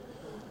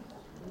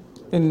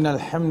إن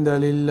الحمد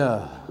لله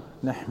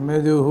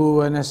نحمده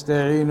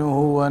ونستعينه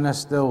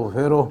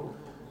ونستغفره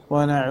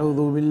ونعوذ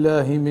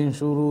بالله من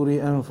شرور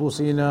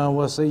أنفسنا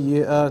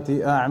وسيئات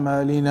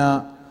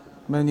أعمالنا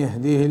من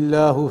يهده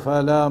الله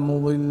فلا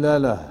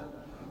مضل له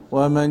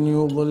ومن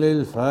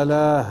يضلل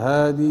فلا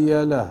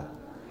هادي له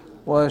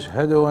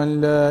وأشهد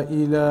أن لا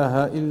إله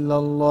إلا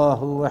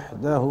الله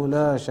وحده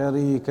لا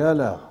شريك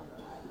له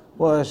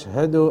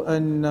وأشهد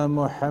أن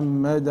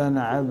محمدا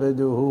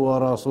عبده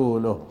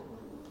ورسوله.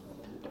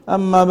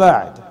 Amma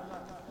ba'd.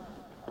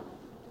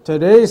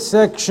 Today's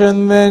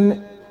section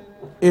then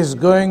is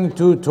going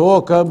to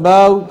talk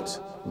about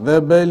the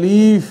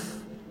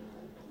belief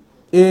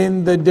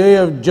in the Day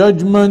of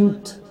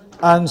Judgment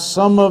and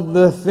some of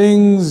the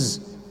things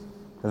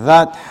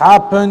that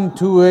happen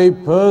to a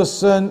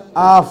person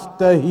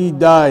after he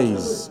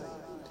dies.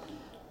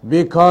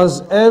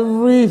 Because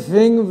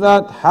everything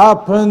that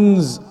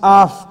happens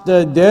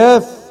after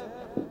death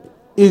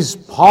is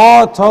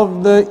part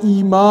of the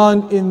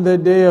Iman in the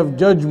Day of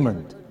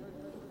Judgment.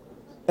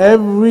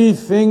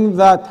 Everything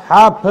that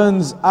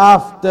happens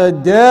after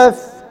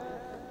death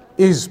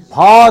is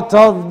part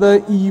of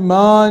the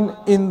Iman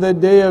in the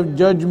Day of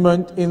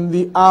Judgment, in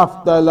the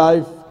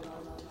afterlife.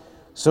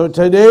 So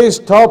today's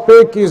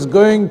topic is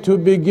going to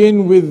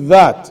begin with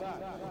that.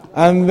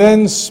 And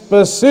then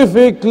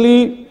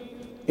specifically,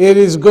 it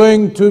is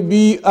going to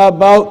be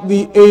about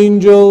the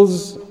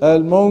angels,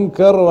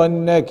 Al-Munkar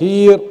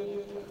wal-Nakir,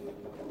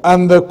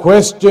 and the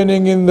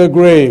questioning in the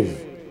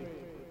grave.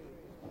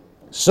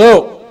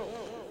 So,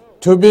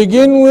 to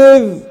begin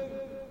with,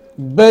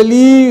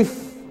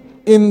 belief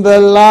in the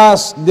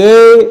last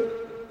day,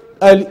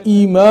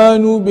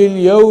 al-imanu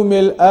bil-yawm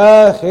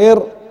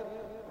al-akhir,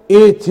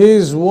 it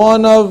is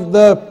one of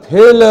the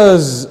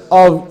pillars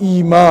of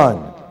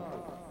Iman.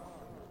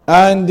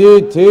 And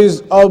it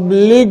is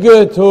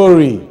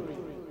obligatory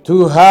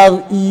to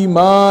have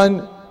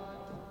Iman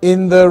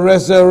in the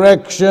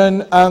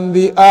resurrection and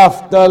the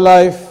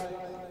afterlife.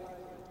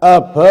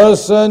 A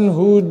person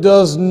who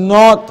does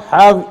not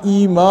have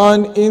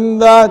Iman in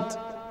that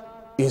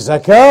is a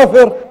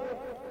kafir.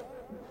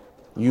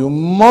 You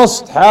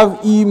must have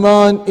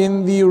Iman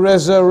in the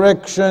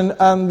resurrection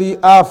and the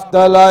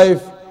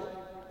afterlife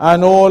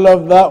and all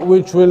of that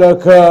which will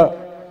occur.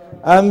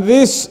 And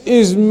this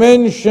is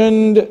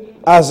mentioned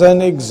as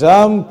an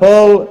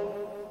example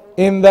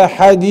in the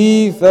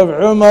hadith of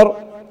Umar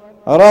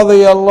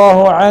رضي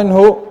الله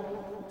عنه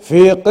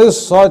في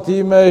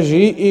قصة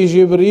مجيء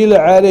جبريل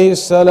عليه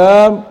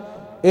السلام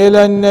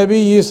إلى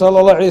النبي صلى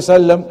الله عليه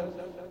وسلم.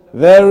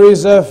 There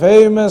is a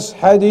famous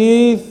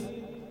hadith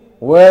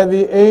where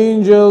the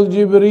angel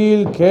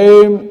Jibreel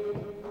came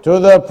to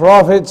the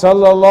Prophet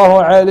صلى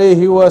الله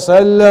عليه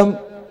وسلم,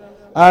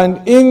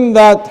 and in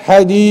that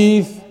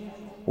hadith,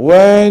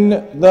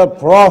 when the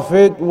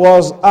Prophet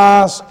was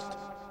asked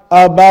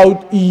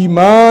about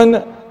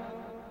Iman,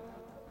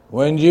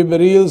 when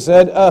Jibreel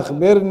said,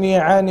 أخبرني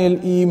عن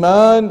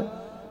الإيمان,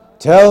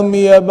 tell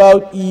me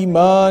about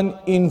Iman,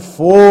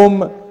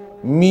 inform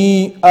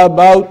me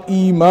about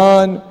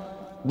Iman,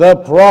 the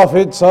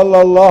Prophet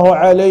sallallahu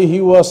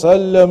alaihi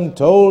wasallam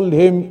told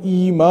him,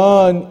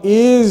 Iman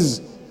is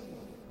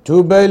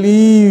to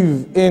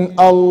believe in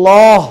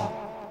Allah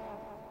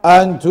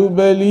and to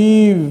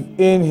believe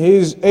in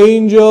His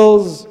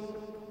angels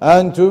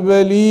and to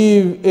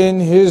believe in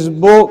His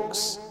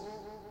books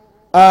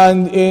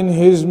and in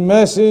His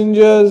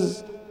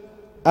messengers,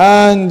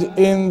 and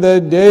in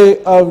the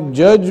Day of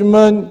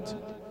Judgment,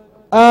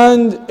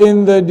 and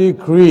in the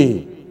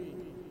decree.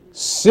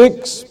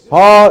 6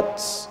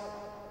 parts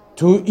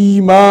to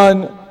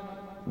Iman,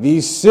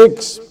 the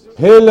 6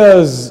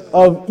 pillars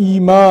of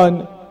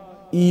Iman.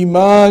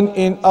 Iman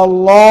in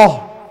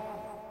Allah,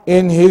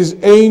 in His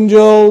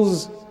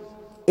angels,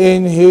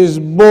 in His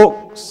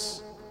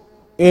books,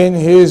 in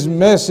His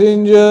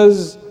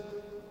messengers,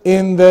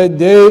 in the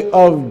Day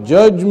of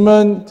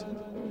Judgment,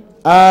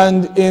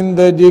 and in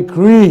the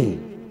decree.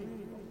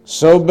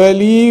 So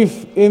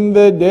belief in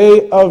the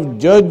Day of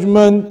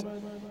Judgment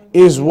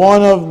is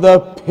one of the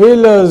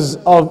pillars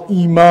of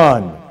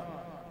Iman.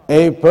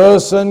 A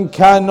person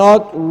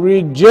cannot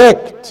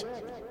reject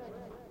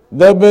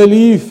the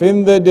belief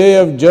in the Day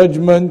of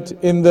Judgment,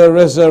 in the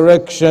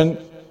resurrection.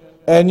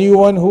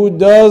 Anyone who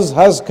does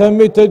has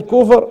committed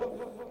kufr.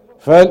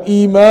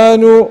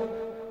 فَالْإِيمَانُ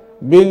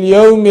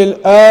باليوم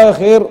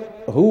الآخر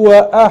هو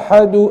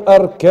أحد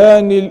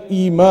أركان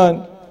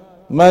الإيمان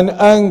من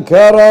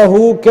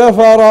أنكره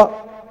كفر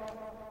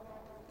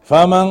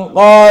فمن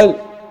قال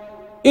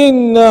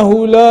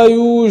إنه لا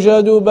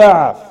يوجد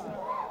بعث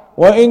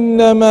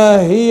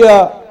وإنما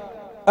هي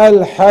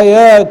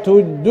الحياة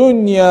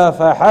الدنيا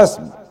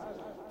فحسب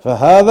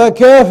فهذا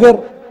كافر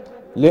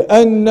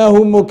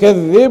لأنه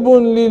مكذب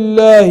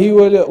لله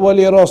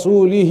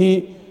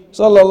ولرسوله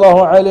صلى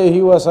الله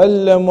عليه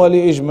وسلم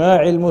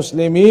ولإجماع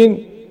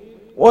المسلمين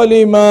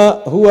ولما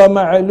هو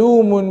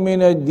معلوم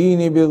من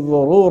الدين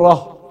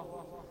بالضرورة.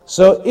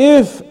 So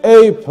if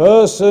a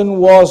person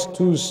was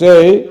to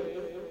say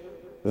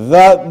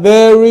that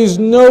there is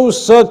no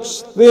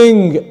such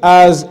thing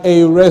as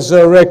a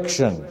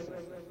resurrection.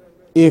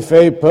 If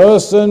a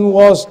person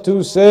was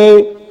to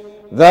say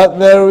that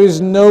there is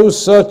no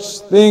such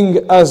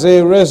thing as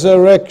a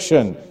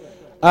resurrection,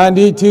 and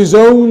it is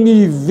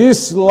only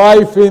this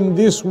life in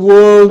this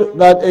world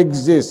that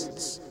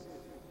exists,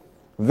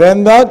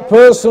 then that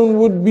person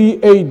would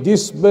be a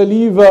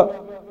disbeliever,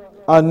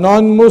 a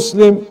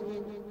non-Muslim,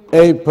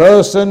 a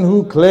person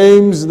who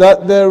claims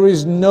that there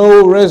is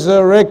no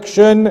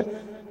resurrection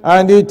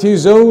and it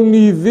is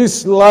only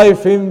this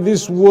life in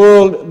this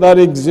world that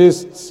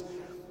exists.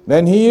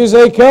 Then he is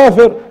a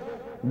kafir,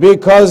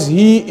 because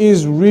he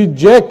is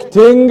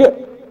rejecting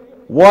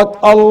what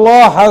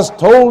Allah has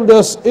told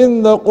us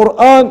in the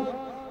Quran.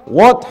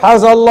 What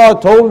has Allah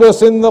told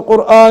us in the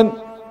Quran?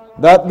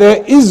 That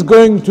there is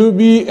going to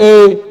be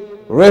a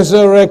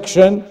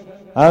resurrection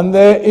and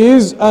there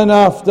is an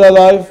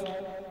afterlife.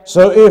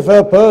 So if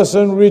a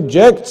person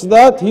rejects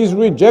that, he's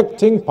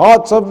rejecting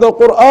parts of the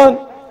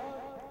Quran.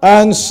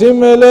 And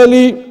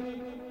similarly,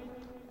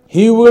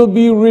 he will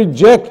be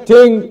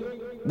rejecting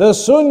the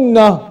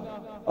Sunnah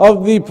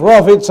of the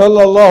Prophet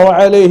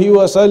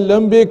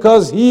ﷺ,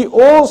 because he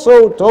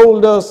also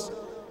told us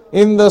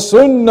in the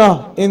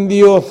Sunnah, in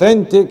the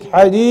authentic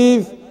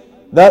hadith,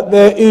 that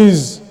there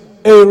is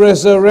a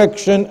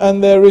resurrection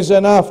and there is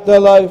an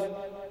afterlife.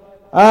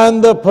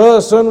 And the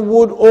person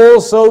would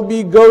also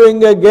be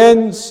going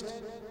against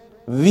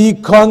the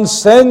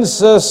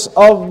consensus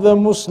of the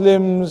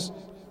Muslims,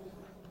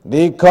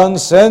 the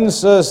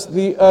consensus,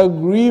 the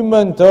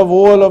agreement of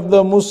all of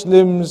the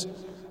Muslims,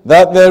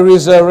 that there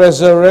is a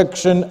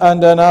resurrection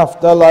and an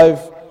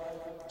afterlife.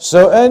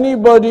 So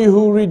anybody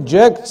who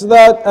rejects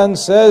that and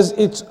says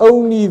it's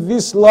only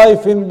this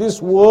life in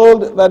this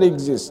world that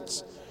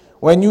exists,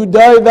 when you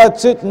die,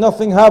 that's it,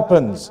 nothing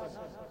happens.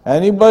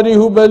 Anybody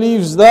who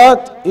believes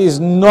that is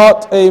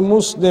not a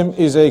Muslim,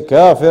 is a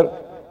kafir.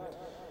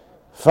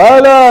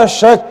 فَلَا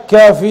شَكَّ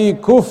فِي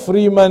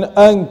كُفْرِ مَنْ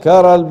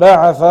أَنْكَرَ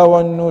الْبَعْثَ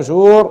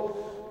وَالنُّشُورِ.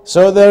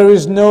 So there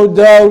is no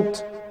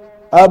doubt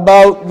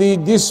about the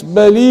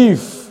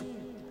disbelief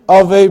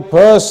of a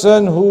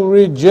person who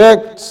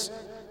rejects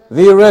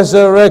the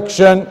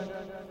resurrection.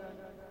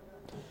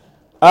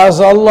 As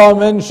Allah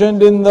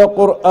mentioned in the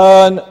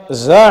Quran,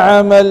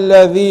 زَعَمَ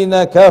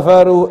الَّذِينَ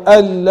كَفَرُوا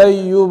أَن لَّن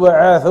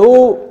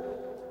يُبْعَثُوا.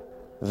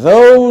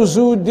 Those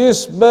who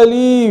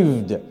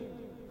disbelieved,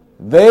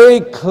 they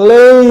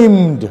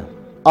claimed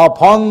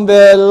upon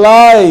their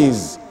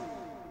lies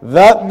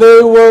that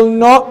they will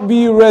not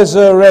be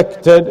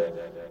resurrected.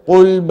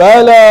 قُلْ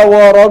بَلَى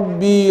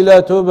وَرَبِّي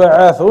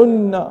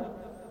لَتُبْعَثُنَّ.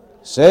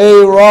 Say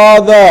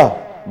rather,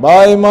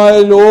 by my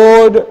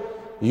Lord,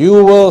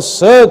 you will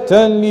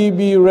certainly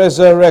be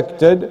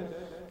resurrected.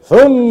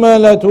 ثُمَّ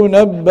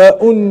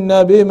لَتُنَبَّؤُنَّ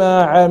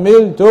بِمَا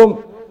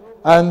عَمِلْتُمْ.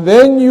 And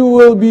then you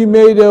will be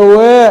made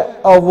aware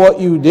of what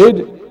you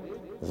did.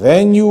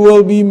 Then you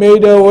will be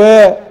made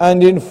aware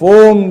and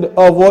informed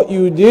of what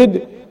you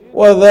did.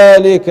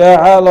 وَذَلِكَ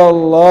عَلَى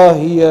اللَّهِ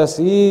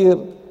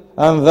يَسِيرٌ.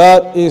 And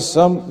that is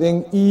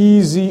something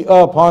easy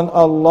upon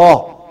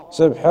Allah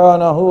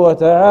subhanahu wa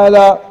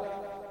ta'ala.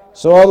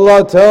 So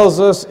Allah tells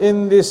us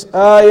in this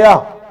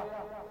ayah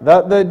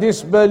that the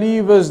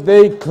disbelievers,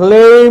 they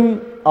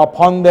claim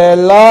upon their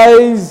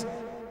lies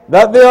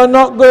that they are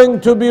not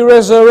going to be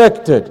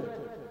resurrected.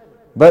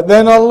 But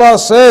then Allah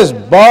says,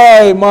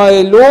 by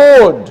my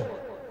Lord,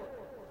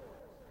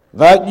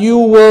 that you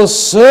will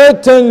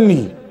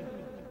certainly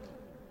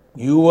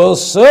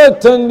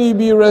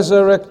be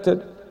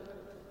resurrected.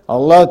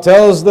 Allah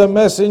tells the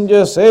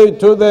messenger, say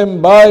to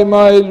them, by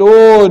my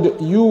Lord,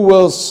 you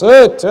will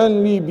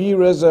certainly be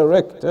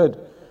resurrected.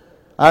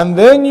 And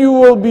then you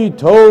will be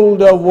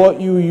told of what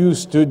you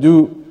used to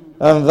do.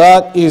 And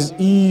that is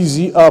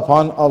easy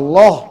upon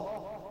Allah.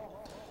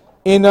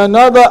 In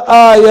another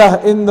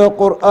ayah in the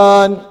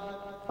Quran,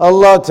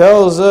 Allah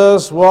tells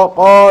us,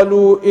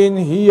 وَقَالُوا إِنْ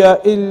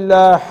هِيَ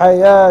إِلَّا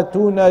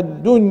حَيَاتُنَا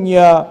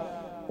الدُّنْيَا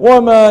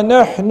وَمَا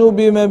نَحْنُ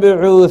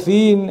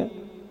بِمَبْعُوثِينَ.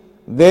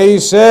 They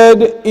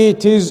said,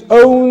 it is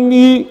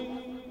only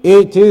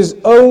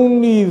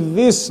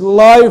this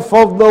life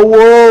of the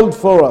world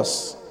for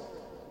us.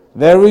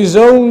 There is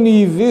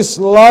only this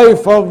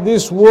life of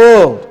this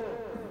world,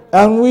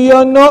 and we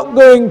are not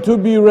going to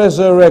be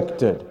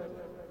resurrected.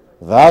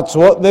 That's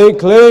what they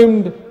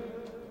claimed.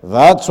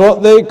 That's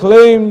what they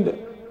claimed.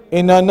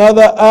 In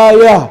another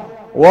ayah,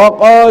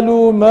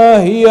 وَقَالُوا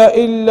مَا هِيَ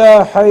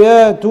إِلَّا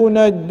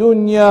حَيَاتُنَا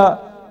الدُّنْيَا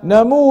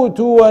نَمُوتُ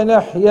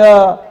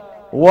وَنَحْيَا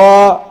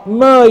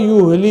وَمَا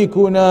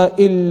يُهْلِكُنَا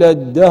إِلَّا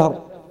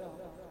الدَّهْرُ.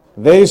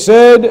 They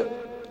said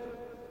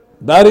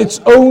that it's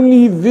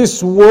only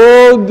this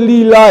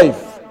worldly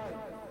life.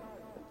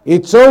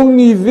 It's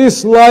only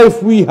this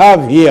life we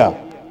have here.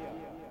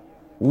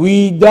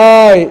 We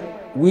die,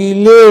 we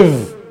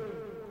live,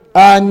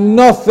 and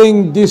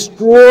nothing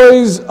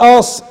destroys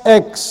us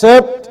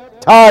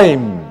except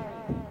time.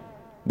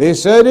 They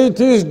said it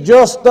is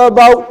just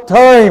about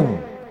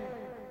time.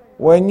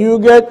 When you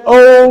get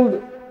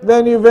old,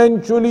 then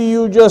eventually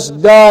you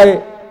just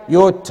die.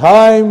 your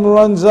time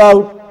runs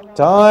out,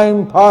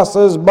 time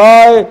passes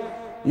by,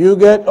 you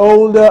get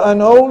older,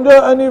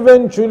 and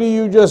eventually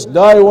you just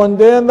die one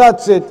day, and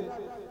that's it.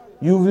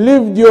 You've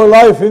lived your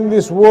life in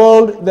this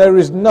world, there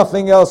is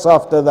nothing else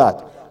after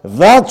that.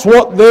 That's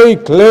what they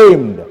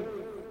claimed.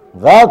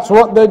 That's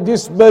what the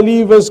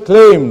disbelievers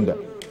claimed.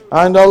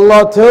 And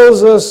Allah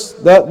tells us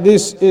that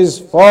this is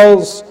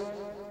false.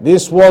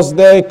 This was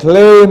their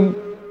claim,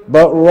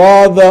 but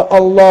rather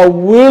Allah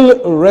will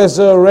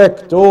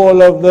resurrect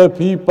all of the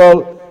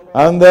people,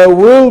 and there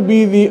will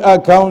be the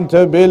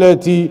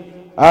accountability,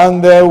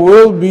 and there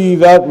will be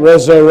that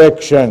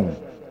resurrection.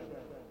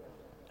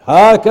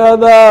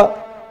 هكذا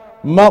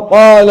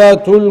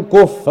مقالة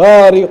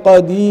الكفار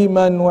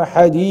قديما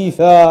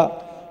وحديثا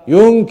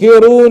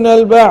ينكرون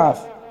البعث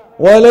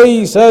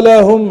وليس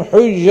لهم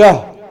حجة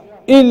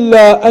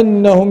إلا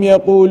أنهم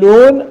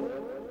يقولون.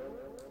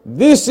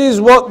 This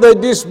is what the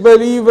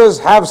disbelievers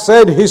have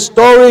said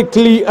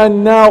historically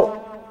and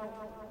now.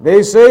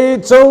 They say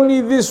it's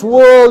only this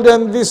world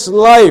and this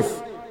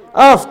life.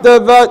 After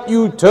that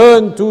you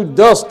turn to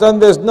dust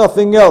and there's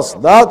nothing else.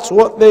 That's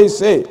what they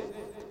say.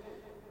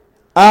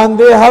 And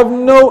they have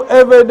no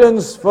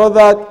evidence for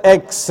that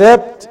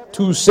except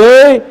to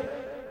say,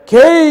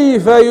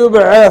 كيف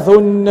يبعث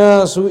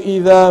الناس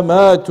إذا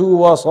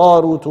ماتوا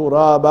وصاروا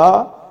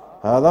ترابا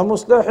هذا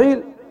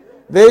مستحيل.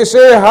 They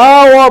say,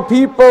 how are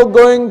people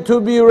going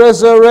to be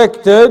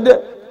resurrected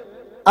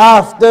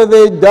after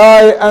they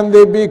die and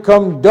they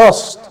become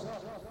dust?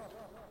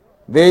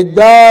 They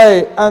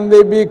die and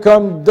they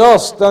become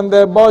dust and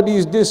their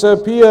bodies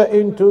disappear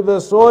into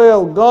the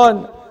soil,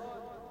 gone.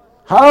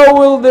 How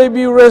will they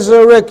be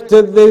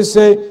resurrected, they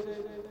say.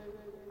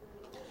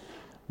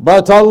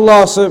 But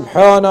Allah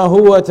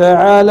subhanahu wa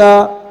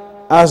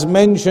ta'ala, as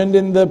mentioned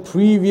in the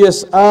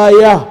previous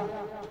ayah,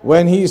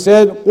 when He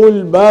said,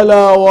 قُلْ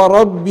بَلَى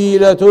وَرَبِّي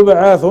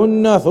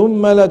لَتُبْعَثُنَّ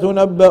ثُمَّ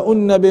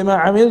لَتُنَبَّؤُنَّ بِمَا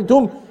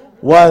عَمِلْتُمْ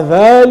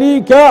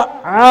وَذَلِكَ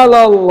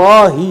عَلَى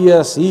اللَّهِ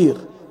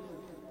يَسِيرٌ.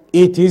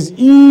 It is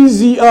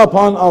easy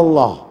upon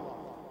Allah.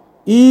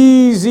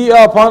 Easy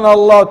upon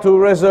Allah to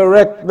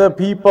resurrect the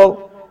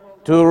people,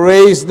 to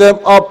raise them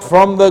up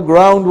from the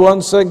ground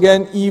once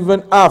again,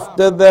 even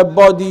after their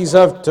bodies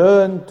have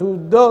turned to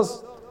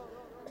dust,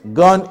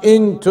 gone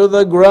into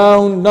the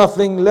ground,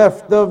 nothing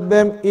left of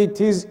them. It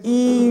is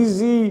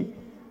easy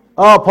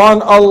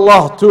upon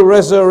Allah to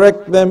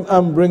resurrect them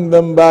and bring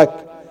them back.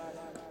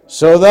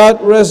 So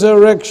that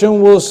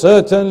resurrection will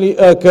certainly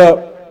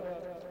occur.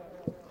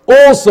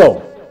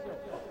 Also,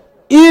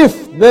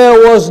 if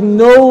there was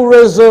no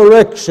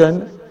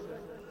resurrection,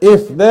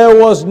 if there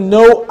was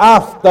no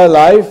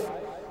afterlife,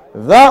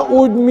 that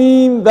would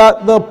mean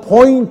that the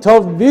point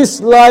of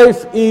this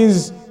life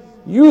is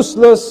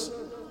useless.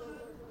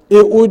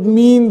 It would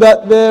mean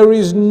that there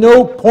is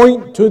no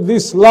point to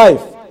this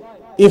life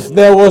if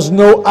there was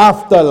no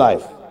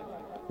afterlife.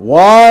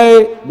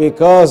 Why?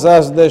 Because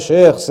as the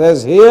Shaykh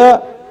says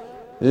here,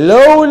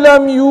 لو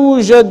لم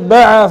يوجد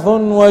بعث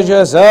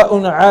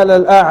وجزاء على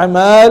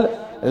الأعمال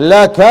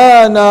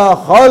لكان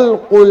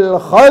خلق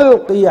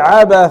الخلق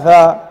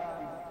عبثا.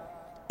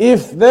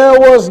 If there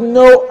was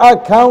no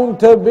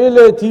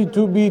accountability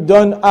to be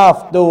done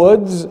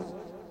afterwards,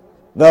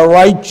 the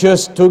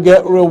righteous to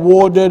get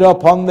rewarded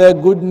upon their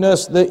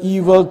goodness, the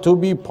evil to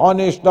be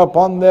punished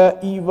upon their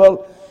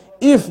evil.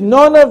 If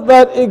none of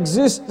that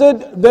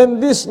existed, then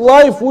this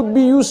life would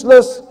be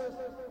useless.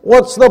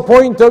 What's the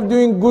point of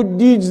doing good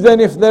deeds then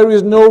if there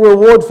is no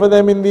reward for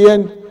them in the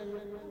end?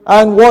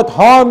 And what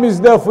harm is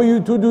there for you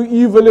to do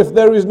evil if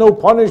there is no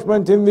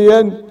punishment in the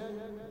end?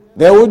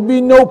 There would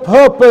be no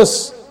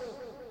purpose,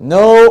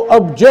 no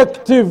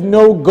objective,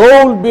 no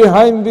goal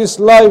behind this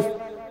life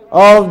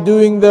of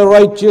doing the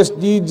righteous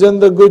deeds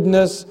and the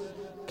goodness.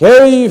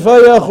 كيف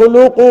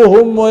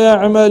يخلقهم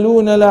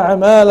ويعملون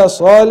الأعمال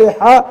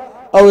الصالحة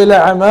أو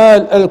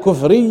الأعمال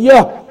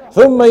الكفرية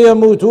ثم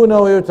يموتون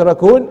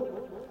ويتركون.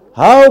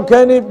 How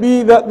can it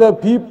be that the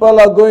people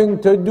are going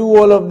to do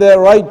all of their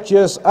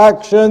righteous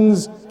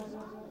actions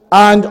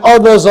and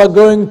others are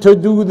going to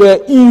do their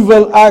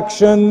evil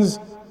actions,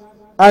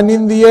 and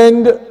in the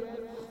end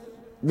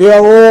they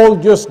are all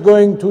just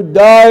going to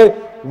die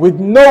with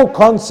no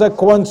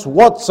consequence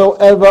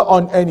whatsoever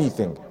on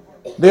anything?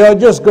 They are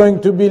just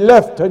going to be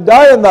left to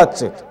die and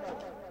that's it.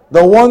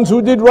 The ones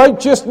who did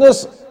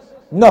righteousness,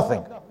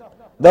 nothing.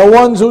 The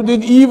ones who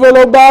did evil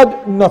or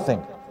bad,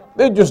 nothing.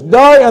 They just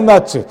die and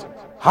that's it.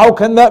 How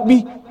can that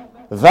be?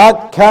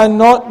 That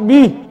cannot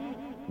be.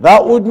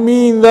 That would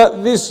mean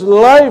that this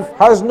life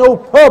has no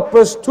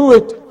purpose to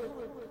it.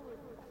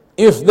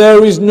 If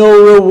there is no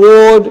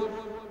reward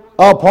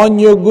upon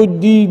your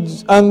good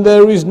deeds and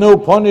there is no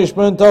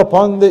punishment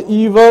upon the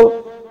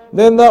evil,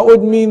 then that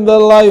would mean the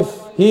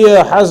life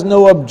here has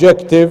no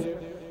objective.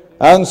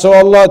 And so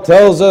Allah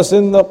tells us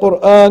in the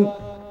Quran,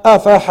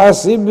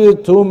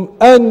 أَفَحَسِبْتُمْ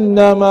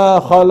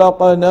أَنَّمَا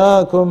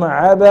خَلَقَنَاكُمْ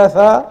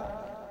عَبَثًا.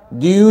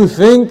 Do you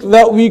think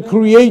that we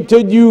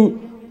created you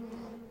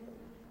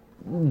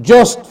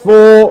just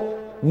for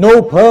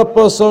no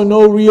purpose or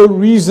no real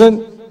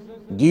reason?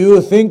 Do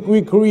you think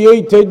we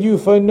created you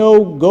for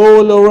no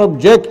goal or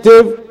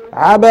objective?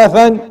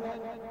 عبثا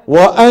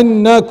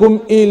وأنكم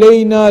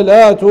إلينا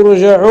لا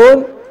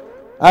ترجعون.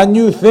 And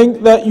you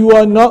think that you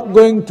are not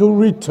going to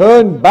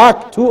return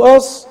back to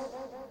us?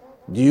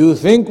 Do you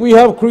think we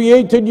have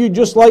created you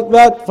just like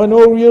that for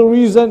no real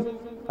reason,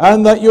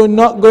 and that you're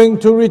not going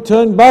to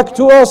return back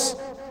to us?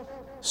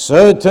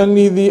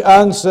 Certainly the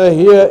answer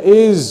here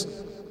is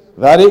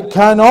that it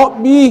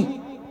cannot be.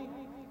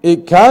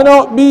 It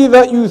cannot be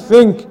that you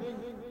think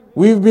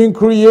we've been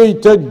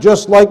created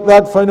just like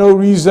that for no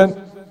reason,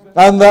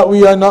 and that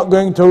we are not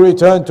going to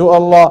return to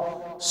Allah.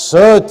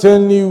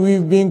 Certainly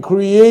we've been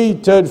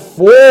created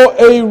for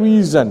a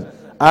reason,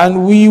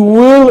 and we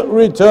will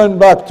return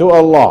back to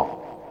Allah.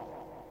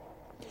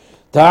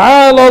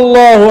 تعالى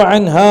الله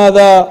عن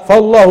هذا،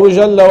 فالله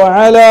جل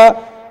وعلا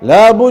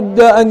لا بد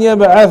أن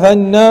يبعث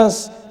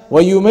الناس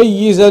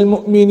ويميز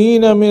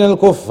المؤمنين من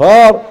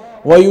الكفار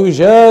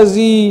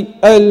ويجازي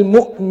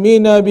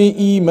المؤمن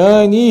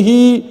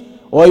بإيمانه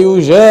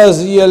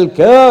ويجازي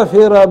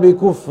الكافر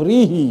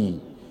بكفره.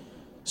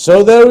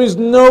 So there is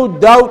no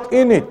doubt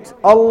in it.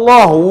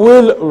 Allah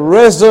will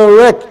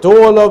resurrect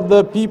all of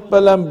the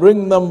people and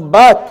bring them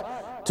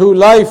back to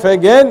life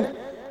again.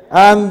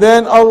 And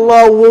then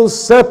Allah will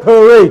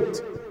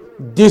separate,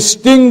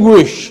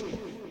 distinguish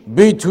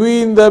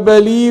between the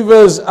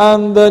believers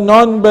and the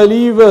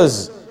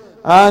non-believers.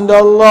 And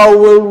Allah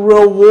will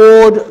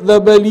reward the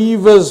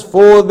believers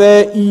for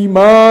their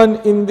iman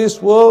in this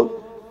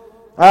world.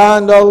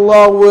 And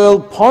Allah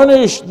will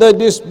punish the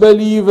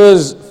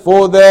disbelievers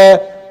for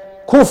their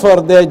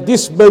kufr, their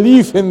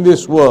disbelief in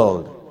this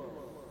world.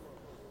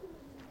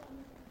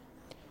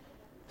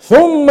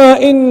 ثم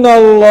إن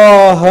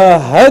الله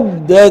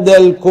هدد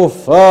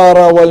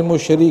الكفار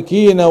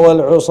والمشركين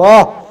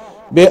والعصاة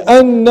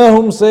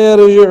بأنهم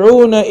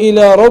سيرجعون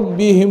إلى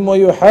ربهم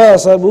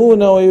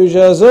ويحاسبون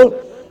ويجازون،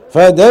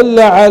 فدل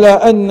على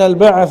أن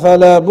البعث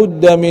لا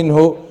بد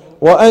منه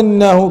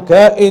وأنه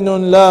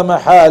كائن لا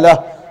محالة،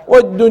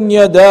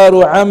 والدنيا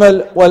دار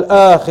عمل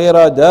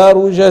والآخرة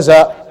دار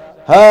جزاء.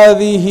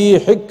 هذه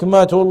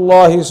حكمة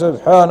الله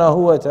سبحانه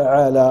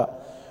وتعالى.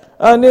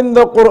 And in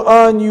the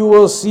Quran you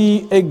will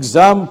see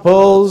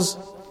examples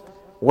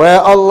where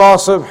Allah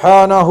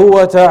subhanahu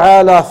wa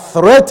ta'ala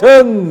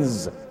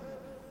threatens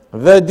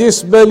the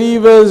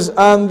disbelievers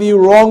and the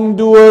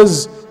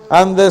wrongdoers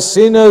and the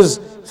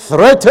sinners,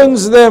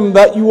 threatens them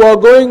that you are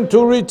going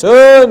to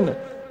return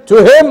to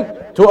Him,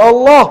 to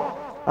Allah,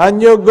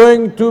 and you're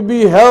going to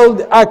be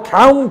held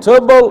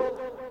accountable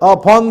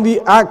upon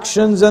the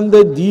actions and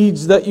the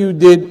deeds that you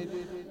did.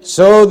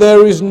 So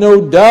there is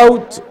no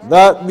doubt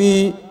that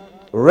the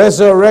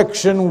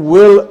resurrection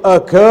will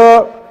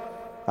occur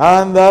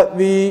and that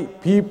the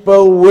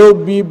people will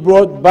be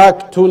brought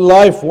back to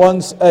life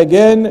once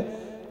again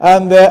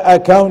and their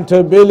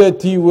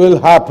accountability will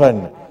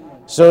happen.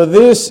 So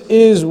this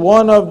is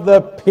one of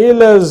the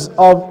pillars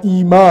of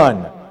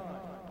Iman.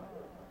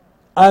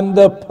 And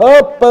the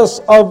purpose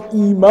of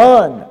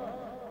Iman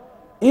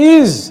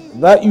is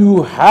that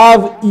you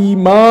have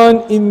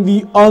Iman in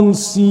the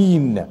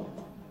unseen.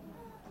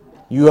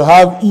 You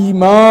have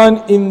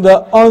Iman in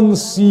the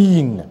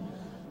unseen.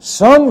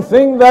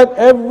 Something that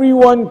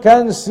everyone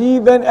can see,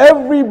 then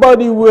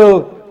everybody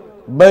will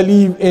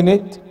believe in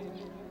it.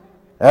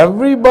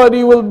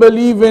 Everybody will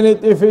believe in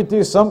it if it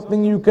is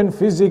something you can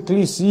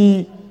physically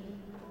see.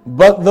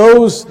 But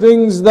those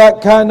things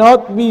that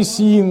cannot be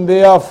seen,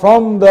 they are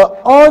from the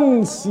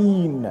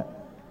unseen.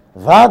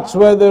 That's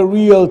where the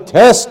real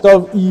test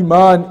of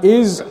Iman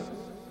is.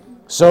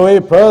 So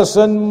a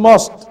person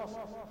must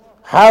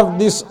have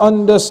this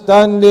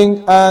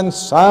understanding and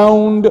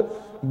sound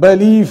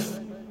belief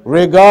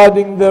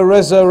regarding the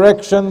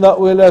resurrection that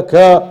will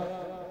occur,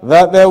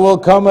 that there will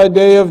come a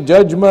day of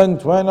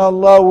judgment when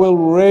Allah will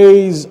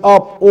raise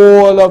up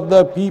all of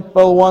the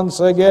people once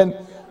again,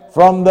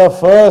 from the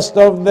first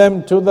of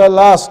them to the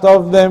last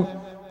of them,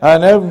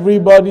 and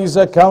everybody's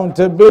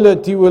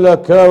accountability will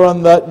occur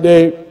on that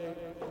day.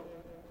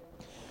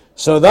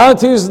 So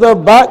that is the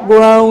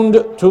background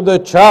to the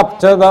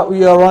chapter that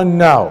we are on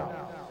now.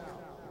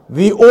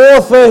 The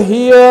author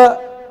here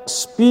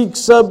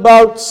speaks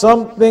about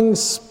something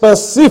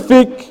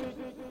specific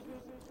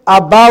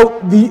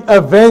about the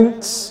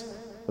events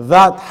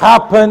that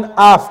happen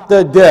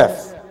after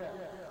death.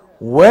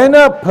 When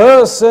a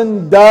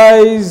person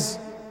dies,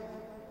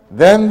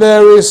 then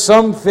there is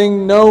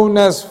something known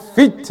as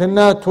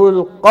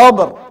fitnatul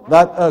qabr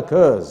that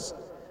occurs.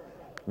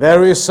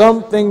 There is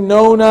something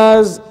known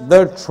as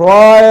the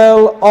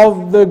trial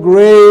of the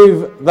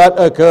grave that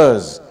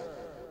occurs.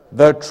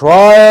 The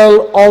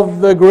trial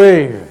of the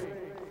grave.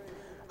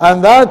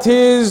 And that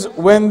is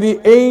when the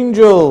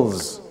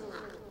angels,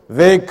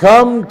 they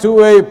come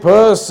to a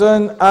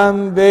person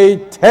and they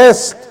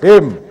test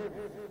him.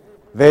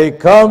 They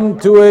come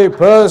to a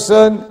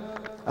person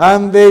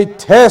and they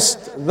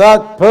test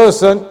that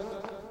person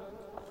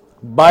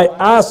by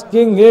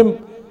asking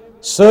him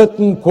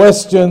certain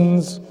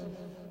questions.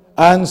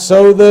 And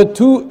so the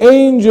two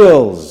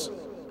angels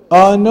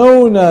are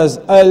known as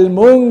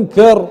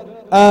Al-Munkar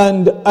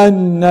and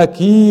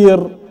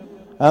An-Nakir.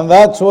 And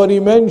that's what he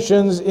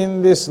mentions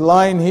in this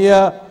line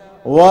here.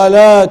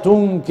 وَلَا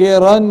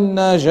تُنْكِرَنَّ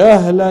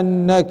جَهْلًا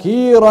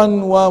نَكِيرًا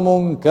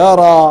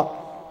وَمُنْكَرًا.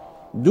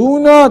 Do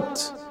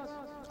not,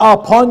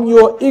 upon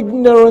your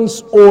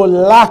ignorance or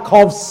lack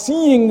of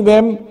seeing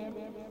them,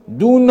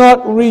 do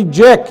not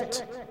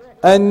reject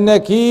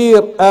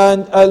An-Nakir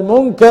and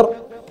Al-Munkar.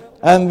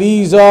 And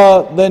these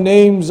are the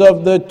names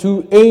of the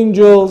two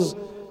angels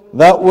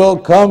that will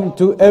come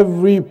to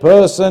every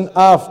person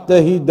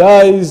after he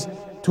dies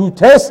to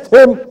test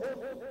him,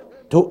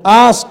 to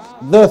ask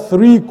the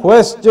three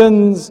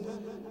questions.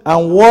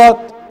 And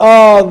what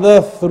are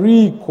the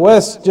three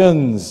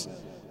questions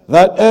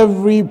that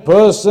every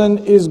person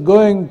is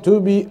going to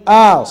be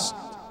asked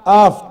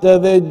after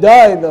they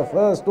die? The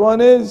first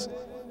one is,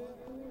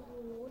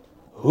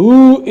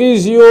 who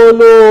is your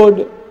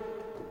Lord?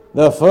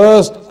 The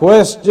first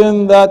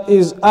question that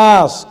is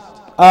asked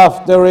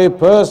after a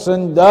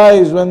person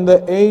dies, when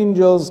the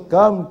angels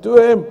come to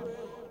him,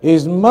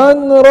 is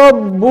Man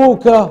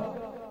Rabbuka?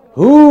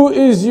 Who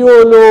is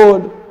your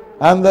Lord?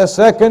 And the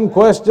second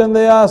question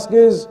they ask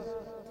is,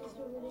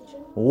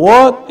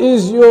 what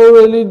is your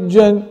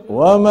religion?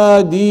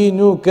 Wama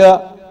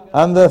dinuka.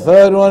 And the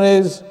third one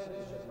is,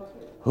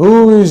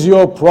 who is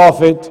your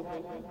prophet?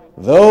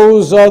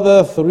 Those are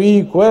the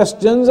three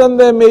questions, and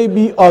there may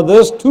be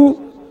others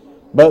too,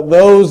 but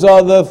those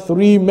are the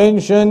three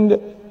mentioned.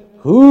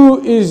 Who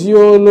is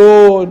your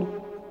Lord?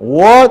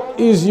 What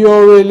is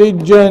your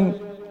religion?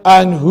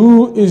 And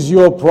who is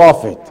your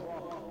prophet?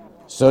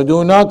 So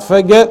do not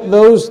forget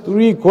those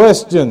three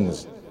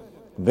questions.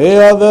 They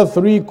are the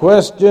three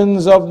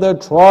questions of the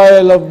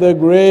trial of the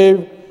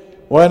grave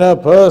when a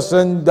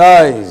person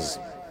dies.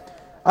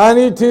 And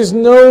it is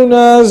known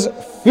as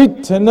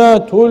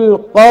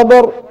Fitnatul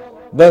Qabr,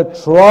 the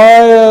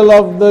trial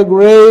of the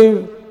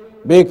grave,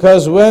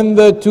 because when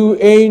the two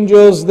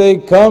angels, they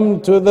come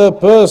to the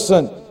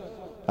person,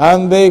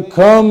 and they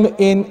come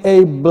in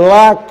a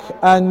black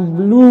and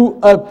blue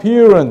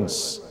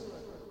appearance.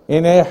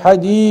 In a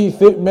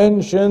hadith it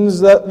mentions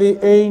that the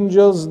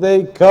angels,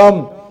 they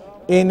come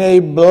in a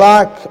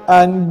black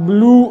and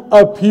blue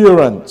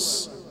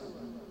appearance.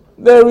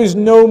 There is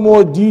no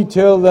more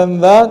detail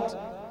than that.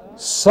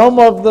 Some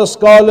of the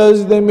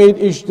scholars, they made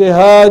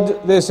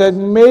ijtihad. They said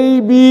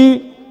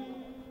maybe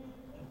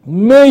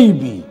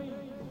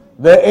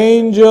the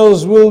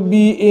angels will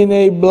be in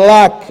a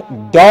black,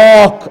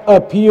 dark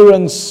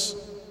appearance,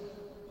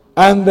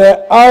 and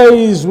their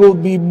eyes will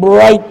be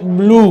bright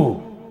blue,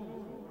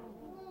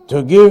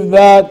 to give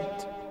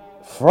that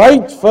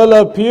frightful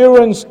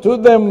appearance to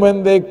them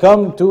when they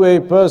come to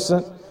a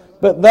person.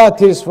 But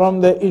that is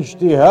from the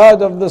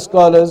ijtihad of the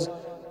scholars.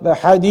 The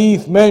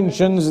hadith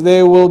mentions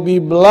they will be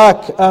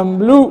black and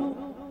blue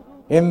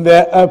in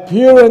their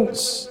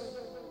appearance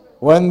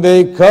when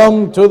they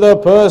come to the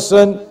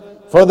person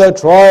for the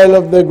trial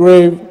of the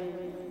grave.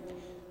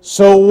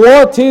 So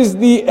what is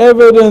the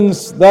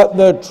evidence that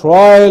the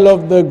trial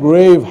of the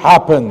grave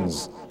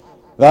happens?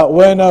 That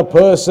when a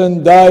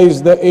person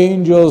dies, the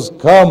angels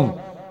come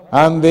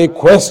and they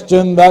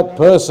question that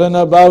person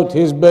about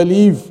his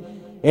belief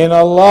in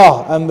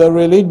Allah and the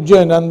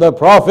religion and the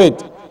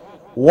Prophet.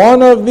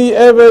 One of the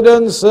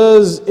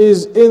evidences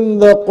is in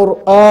the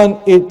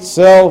Quran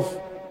itself,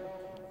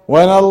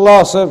 when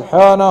Allah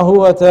subhanahu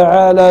wa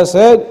ta'ala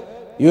said,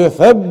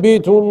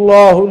 يثبت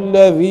الله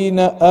الذين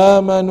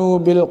آمنوا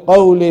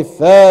بالقول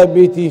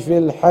الثابت في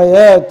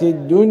الحياة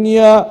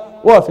الدنيا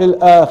وفي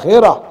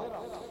الآخرة.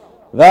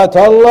 That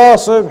Allah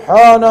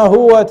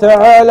subhanahu wa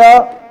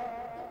ta'ala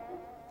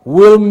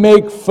will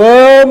make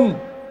firm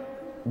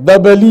the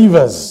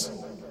believers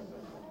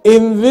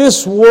in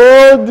this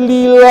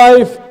worldly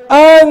life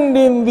and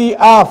in the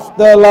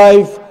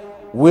afterlife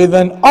with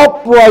an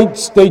upright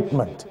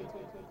statement.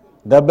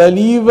 The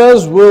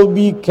believers will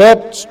be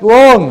kept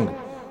strong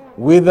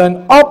with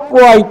an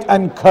upright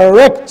and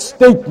correct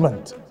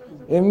statement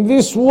in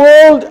this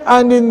world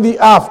and in the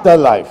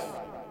afterlife.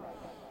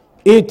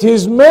 It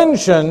is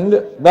mentioned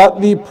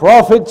that the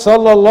Prophet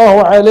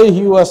sallallahu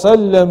alaihi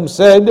wasallam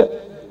said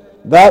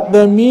that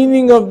the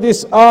meaning of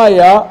this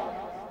ayah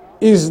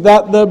is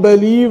that the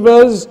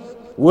believers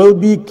will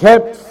be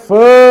kept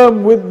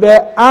firm with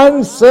their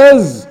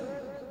answers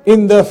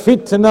in the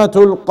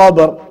fitnatul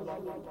qabr.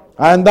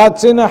 And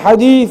that's in a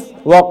hadith,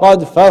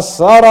 وَقَدْ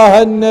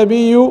فَسَّرَهَا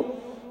النَّبِيُّ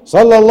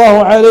صلى الله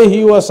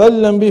عليه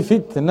وسلم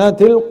بفتنة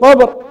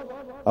القبر.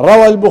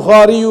 روى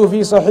البخاري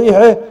في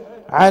صحيحه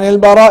عن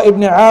البراء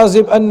بن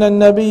عازب أن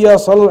النبي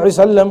صلى الله عليه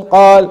وسلم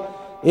قال: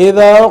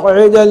 إذا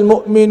أقعد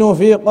المؤمن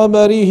في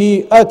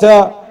قبره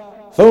أتى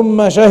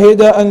ثم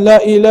شهد أن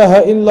لا إله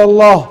إلا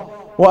الله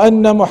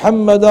وأن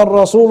محمدا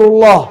رسول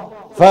الله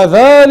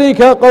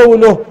فذلك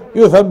قوله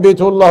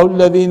يثبت الله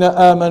الذين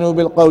آمنوا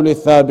بالقول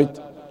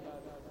الثابت.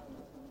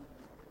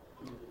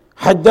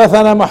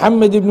 حدثنا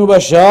محمد بن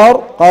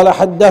بشار قال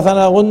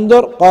حدثنا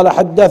غندر قال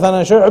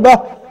حدثنا شعبة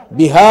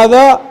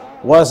بهذا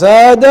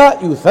وزاد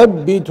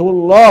يثبت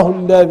الله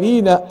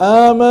الذين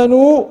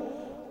آمنوا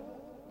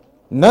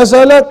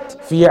نزلت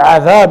في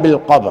عذاب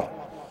القبر.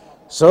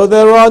 So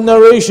there are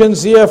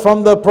narrations here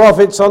from the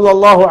Prophet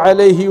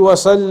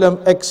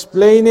ﷺ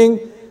explaining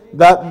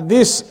that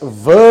this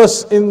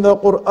verse in the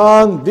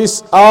Quran,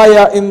 this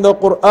ayah in the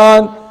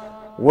Quran,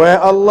 where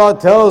Allah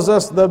tells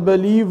us the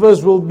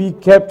believers will be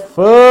kept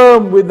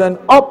firm with an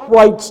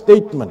upright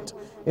statement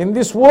in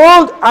this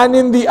world and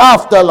in the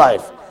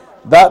afterlife.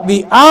 That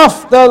the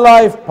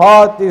afterlife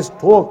part is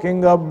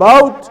talking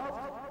about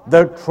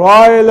the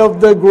trial of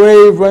the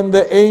grave. When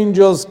the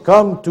angels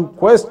come to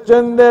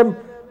question them,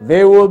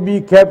 they will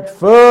be kept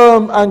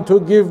firm and to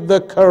give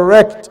the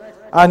correct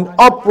and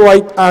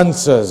upright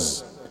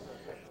answers.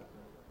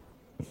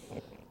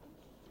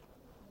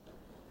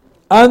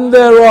 And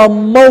there are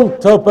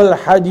multiple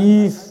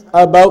hadith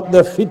about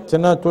the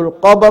fitnatul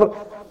qabr.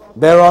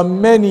 There are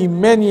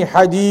many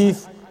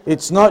hadith.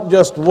 It's not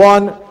just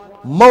one.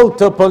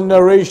 Multiple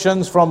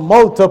narrations from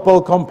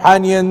multiple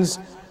companions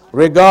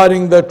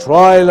regarding the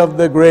trial of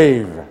the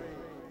grave.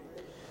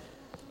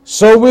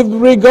 So with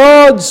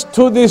regards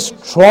to this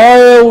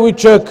trial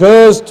which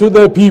occurs to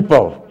the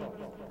people,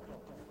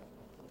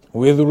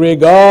 with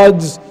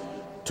regards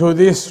to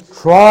this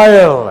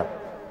trial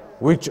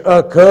which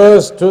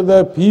occurs to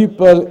the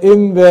people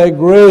in their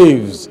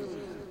graves,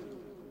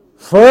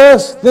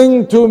 first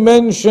thing to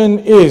mention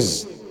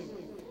is,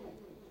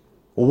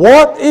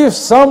 what if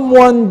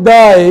someone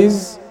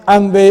dies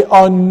and they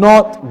are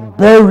not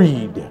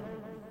buried?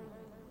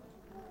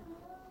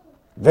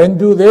 Then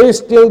do they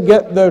still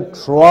get the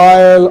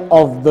trial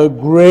of the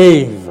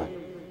grave?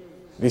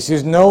 This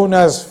is known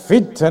as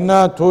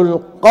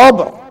fitnatul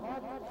qabr,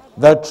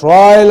 the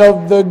trial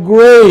of the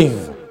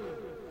grave.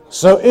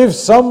 So if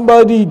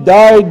somebody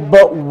died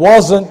but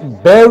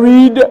wasn't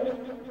buried,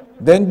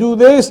 then do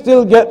they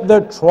still get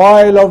the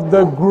trial of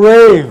the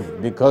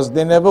grave? Because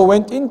they never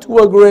went into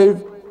a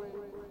grave.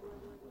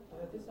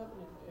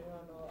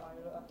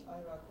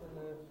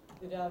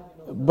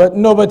 But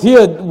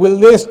here, will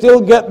they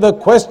still get the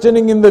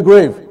questioning in the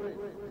grave?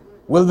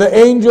 Will the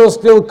angels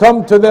still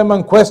come to them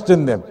and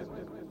question them,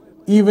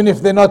 even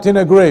if they're not in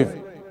a grave?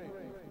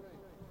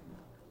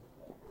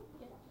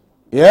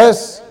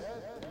 Yes?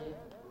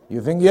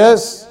 You think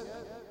yes?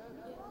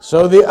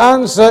 So the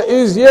answer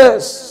is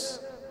yes,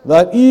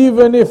 that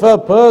even if a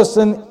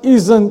person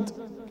isn't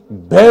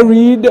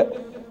buried,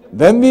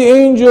 then the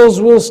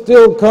angels will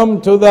still come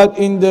to that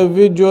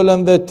individual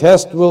and the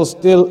test will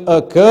still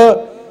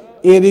occur.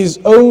 It is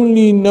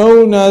only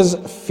known as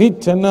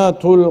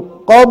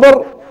fitnatul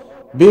qabr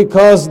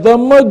because the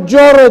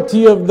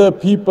majority of the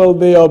people,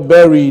 they are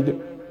buried.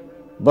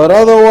 But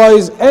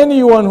otherwise,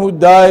 anyone who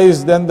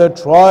dies, then the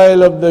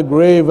trial of the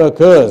grave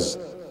occurs.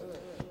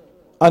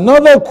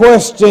 Another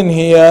question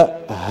here,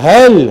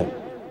 هل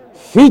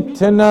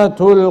فتنة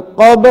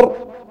القبر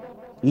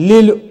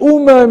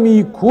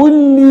للأمم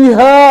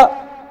كلها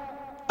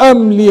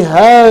أم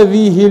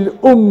لهذه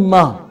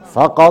الأمة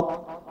فقط?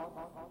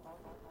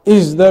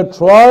 Is the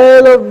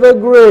trial of the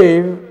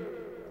grave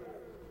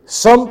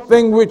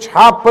something which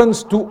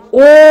happens to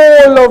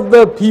all of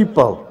the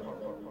people,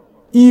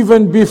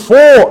 even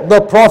before the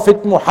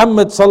Prophet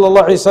Muhammad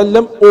sallallahu alaihi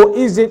wasallam, or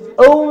is it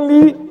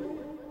only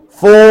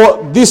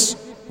for this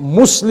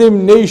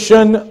Muslim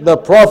nation, the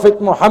Prophet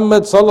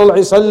Muhammad sallallahu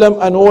alaihi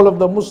wasallam, and all of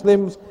the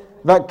Muslims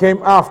that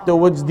came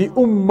afterwards, the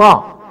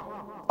Ummah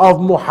of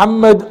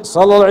Muhammad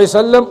sallallahu alaihi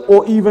wasallam,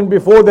 or even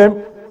before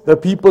them, the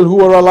people who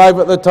were alive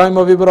at the time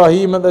of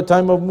Ibrahim, at the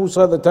time of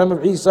Musa, at the time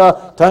of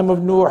Isa, time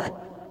of Nuh?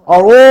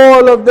 Are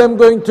all of them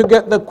going to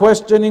get the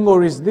questioning,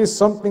 or is this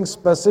something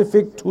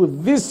specific to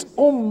this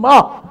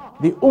Ummah,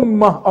 the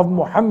Ummah of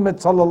Muhammad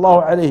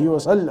sallallahu alaihi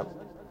wasallam?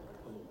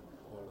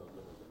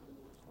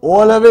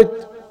 All of it.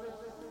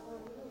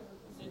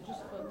 Just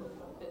for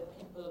the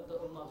people of the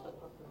Ummah of the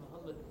Prophet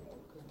Muhammad,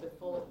 because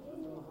before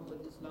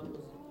Muhammad Islam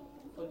was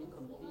fully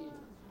complete,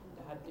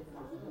 they had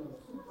different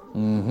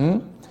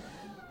rules.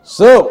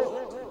 So,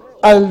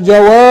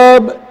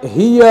 الجواب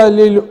هي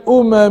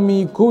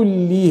للأمم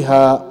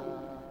كلها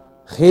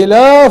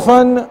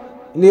خلافا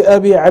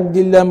لأبي عبد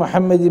الله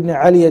محمد بن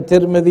علي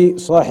الترمذي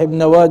صاحب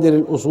نوادر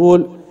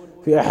الأصول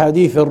في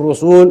أحاديث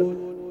الرسول،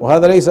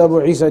 وهذا ليس أبو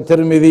عيسى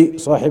الترمذي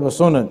صاحب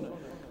السنن.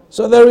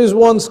 So there is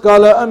one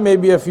scholar and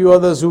maybe a few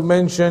others who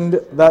mentioned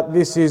that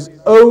this is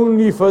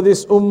only for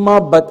this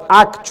ummah, but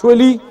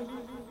actually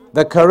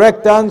the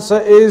correct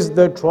answer is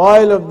the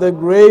trial of the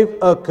grave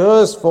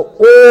occurs for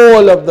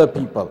all of the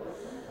people.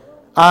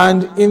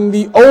 And in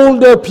the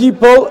older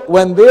people,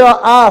 when they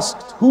are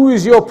asked, who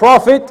is your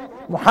prophet?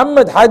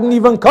 Muhammad hadn't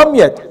even come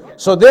yet.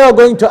 So they are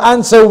going to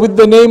answer with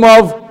the name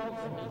of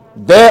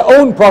their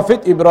own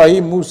prophet,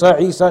 Ibrahim,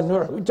 Musa, Isa,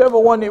 Nuh, whichever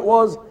one it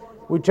was,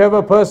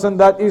 whichever person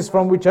that is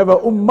from whichever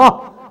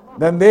ummah,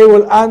 then they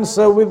will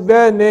answer with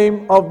their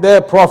name of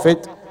their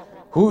prophet.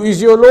 Who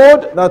is your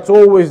Lord? That's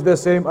always the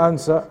same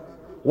answer.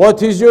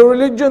 What is your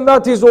religion?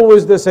 That is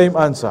always the same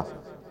answer.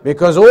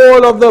 Because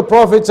all of the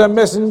prophets and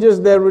messengers,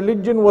 their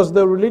religion was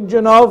the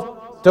religion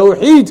of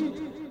Tawheed.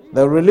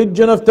 The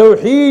religion of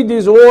Tawheed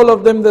is all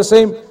of them the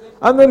same.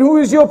 And then who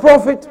is your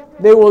prophet?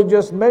 They will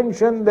just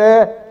mention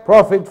their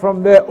prophet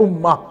from their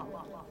ummah.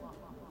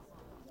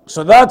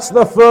 So that's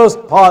the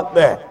first part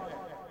there.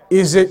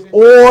 Is it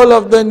all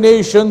of the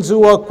nations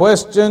who are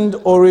questioned,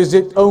 or is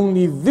it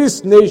only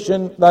this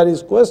nation that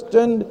is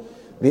questioned?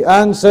 The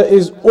answer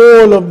is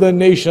all of the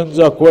nations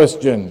are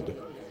questioned.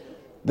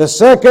 The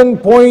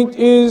second point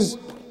is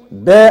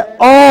there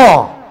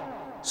are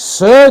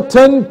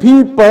certain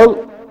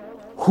people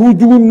who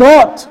do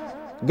not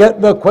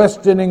get the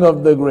questioning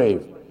of the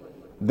grave.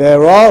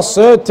 There are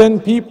certain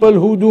people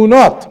who do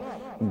not.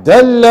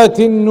 دلت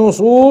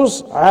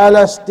النصوص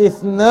على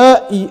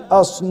استثناء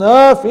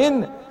أصناف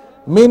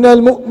من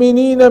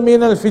المؤمنين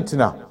من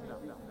الفتنة.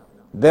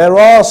 There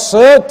are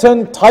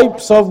certain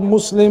types of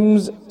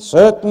Muslims,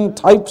 certain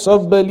types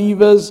of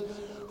believers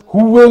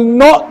who will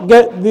not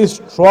get this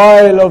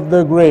trial of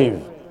the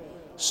grave.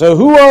 So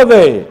who are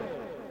they?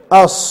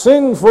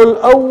 الصنف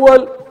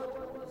الأول.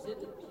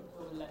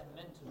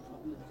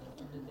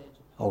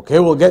 Okay,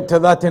 we'll get to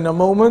that in a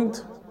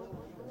moment.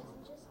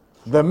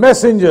 The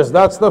messengers,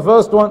 that's the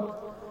first one.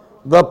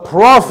 The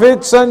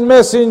prophets and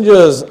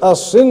messengers.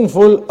 الصنف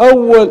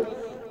الأول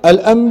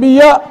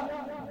الأنبياء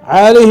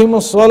عليهم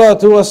الصلاة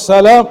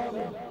والسلام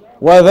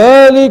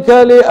وذلك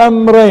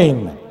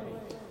لأمرين.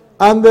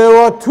 And there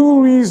are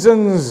two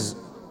reasons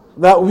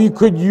that we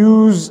could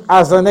use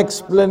as an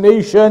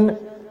explanation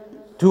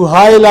to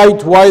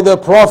highlight why the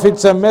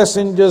prophets and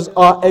messengers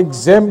are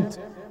exempt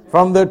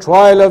from the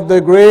trial of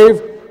the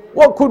grave.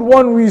 What could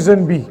one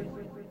reason be?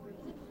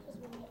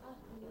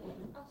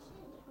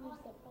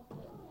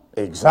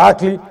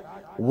 Exactly.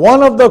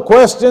 One of the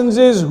questions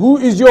is, who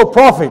is your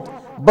prophet?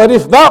 But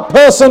if that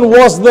person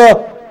was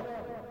the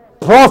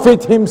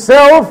prophet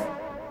himself,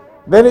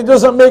 then it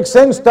doesn't make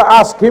sense to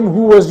ask him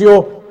who was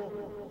your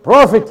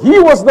prophet. He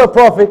was the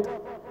prophet.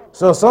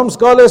 So some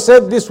scholars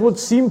said this would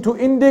seem to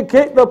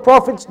indicate the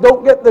prophets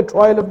don't get the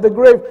trial of the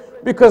grave,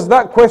 because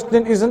that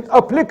question isn't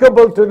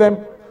applicable to them.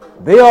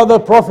 They are the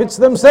prophets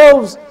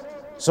themselves.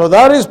 So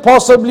that is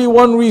possibly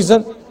one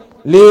reason.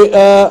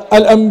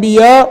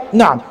 الأنبياء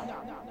نعم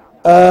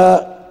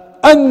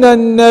أن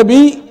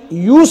النبي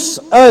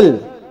يسأل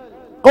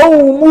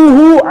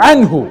قومه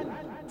عنه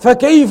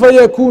فكيف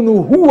يكون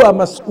هو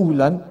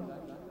مسؤولا.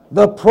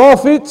 The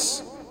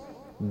prophets,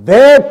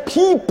 their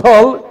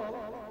people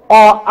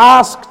are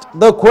asked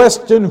the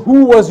question,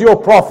 who was your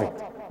prophet?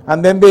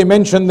 And then they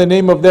mention the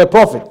name of their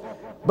prophet.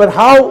 But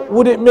how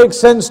would it make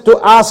sense to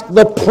ask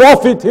the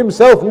prophet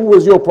himself, who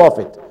was your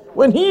prophet,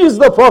 when he is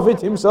the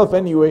prophet himself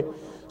anyway?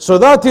 So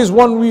that is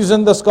one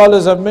reason the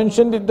scholars have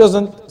mentioned. It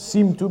doesn't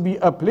seem to be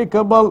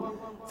applicable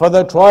for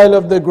the trial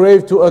of the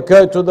grave to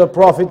occur to the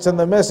prophets and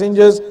the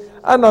messengers.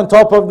 And on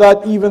top of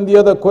that, even the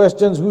other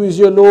questions, who is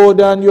your Lord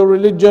and your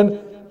religion,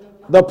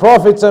 the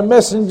prophets and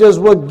messengers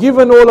were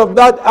given all of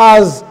that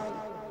as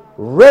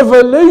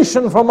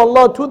revelation from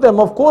Allah to them.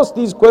 Of course,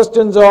 these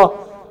questions are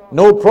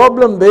no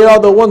problem. They are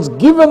the ones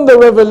given the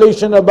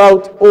revelation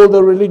about all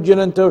the religion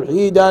and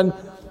Tawheed and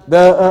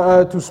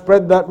to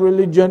spread that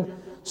religion.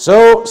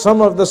 So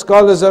some of the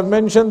scholars have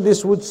mentioned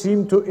this would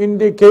seem to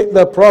indicate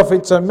the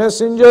prophets and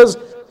messengers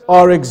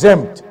are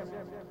exempt.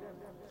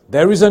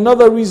 There is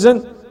another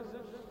reason,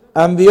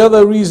 and the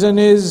other reason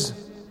is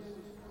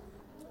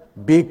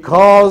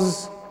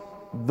because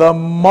the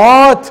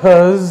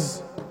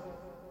martyrs,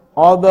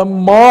 are the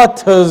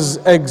martyrs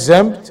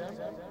exempt?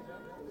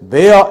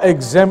 They are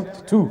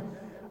exempt too.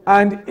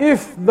 And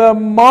if the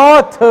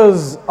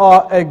martyrs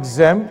are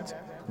exempt,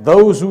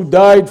 those who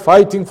died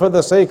fighting for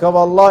the sake of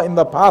Allah in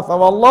the path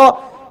of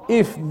Allah,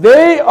 if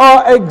they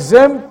are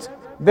exempt,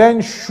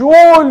 then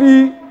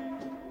surely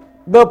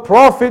the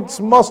prophets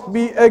must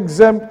be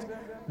exempt,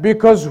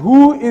 because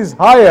who is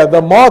higher,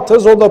 the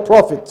martyrs or the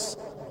prophets?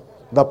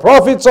 The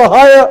prophets are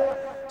higher.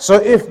 So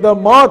if the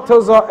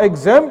martyrs are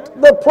exempt,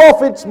 the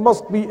prophets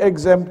must be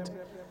exempt.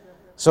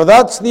 So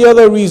that's the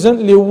other reason.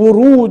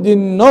 لِوُرُودِ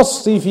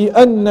النَّصِّ فِي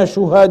أَنَّ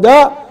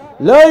شُهَدَاء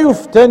لَا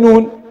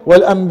يُفْتَنُونَ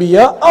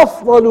وَالْأَنْبِيَاء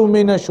أَفْضَلُ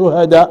مِنَ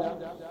الشُّهَدَاء.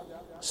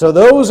 So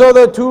those are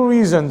the two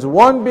reasons.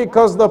 One,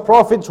 because the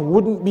prophets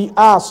wouldn't be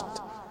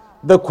asked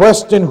the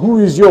question, who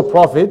is your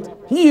prophet?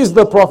 He is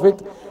the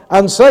prophet.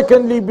 And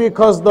secondly,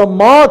 because the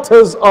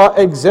martyrs are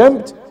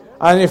exempt.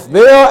 And if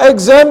they are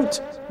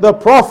exempt, the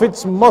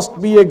prophets must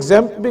be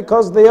exempt,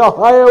 because they are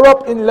higher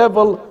up in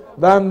level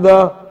than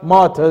the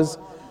martyrs.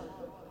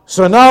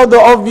 So now the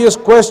obvious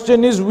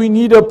question is, we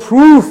need a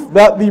proof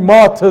that the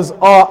martyrs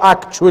are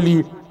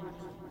actually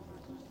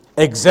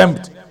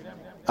exempt.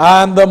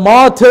 And the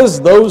martyrs,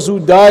 those who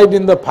died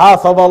in the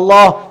path of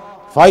Allah,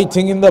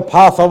 fighting in the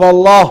path of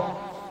Allah,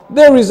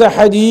 there is a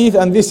hadith,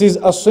 and this is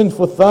الصنف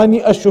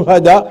الثاني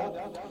الشهداء.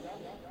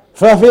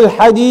 ففي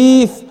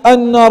الحديث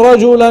أن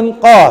رجلا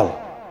قال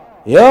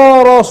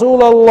يا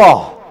رسول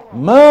الله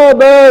ما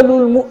بال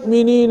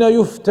المؤمنين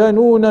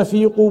يفتنون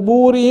في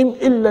قبورهم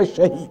إلا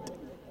الشهيد.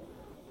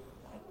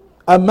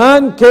 A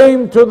man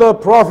came to the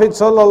Prophet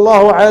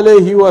sallallahu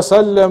alaihi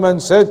wasallam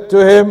and said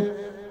to him,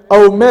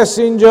 O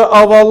Messenger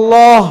of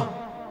Allah,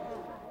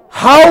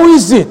 how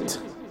is it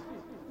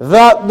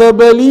that the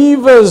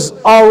believers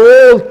are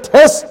all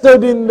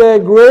tested in their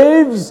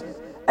graves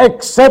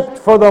except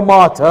for the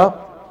martyr?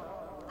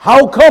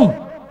 How come?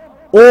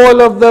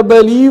 all of the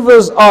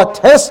believers are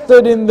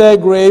tested in their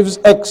graves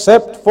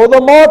except for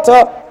the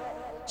martyr.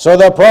 So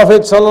the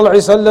Prophet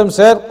ﷺ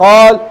said,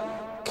 قال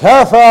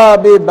كفى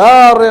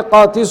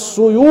ببارقة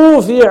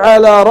السيوف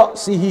على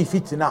رأسه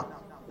فتنة.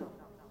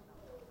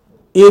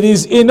 It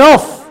is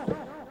enough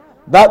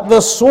that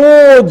the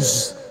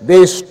swords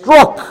they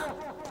struck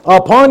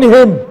upon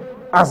him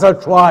as a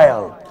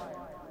trial.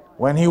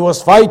 When he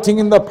was fighting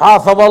in the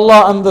path of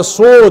Allah and the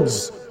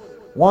swords,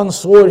 one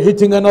sword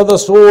hitting another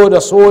sword,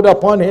 a sword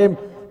upon him,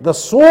 the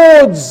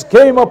swords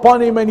came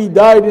upon him and he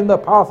died in the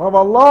path of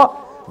Allah.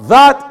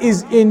 That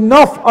is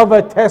enough of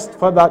a test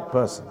for that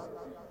person.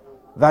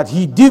 That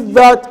he did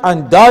that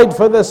and died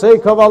for the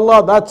sake of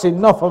Allah, that's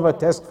enough of a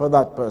test for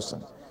that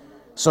person.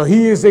 So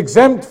he is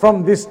exempt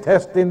from this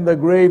test in the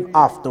grave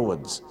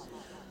afterwards.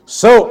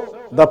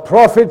 So the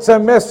prophets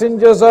and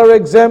messengers are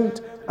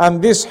exempt,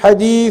 and this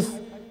hadith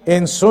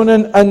in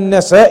Sunan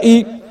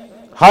An-Nasa'i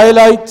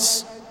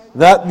highlights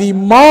that the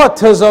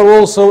martyrs are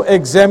also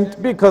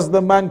exempt, because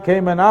the man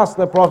came and asked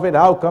the Prophet,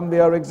 how come they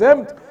are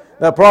exempt?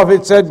 The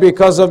Prophet said,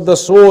 because of the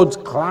swords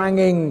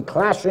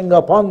clashing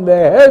upon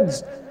their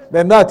heads,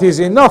 then that is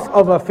enough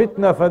of a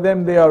fitna for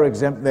them, they are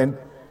exempt then.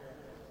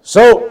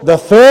 So the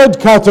third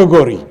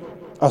category,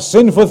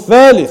 الصنف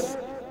الثالث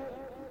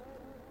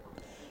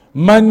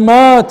من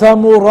مات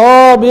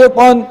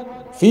مرابطا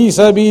في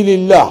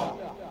سبيل الله,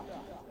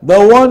 the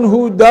one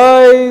who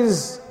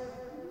dies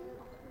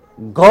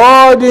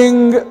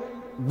guarding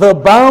the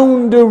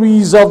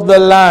boundaries of the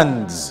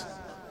lands.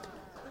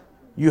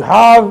 You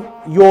have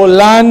your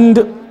land,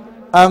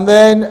 and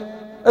then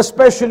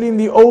especially in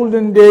the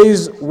olden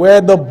days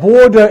where the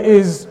border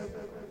is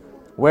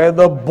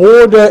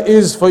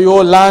for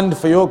your land,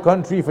 for your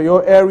country, for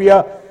your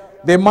area,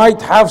 they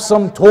might have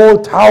some tall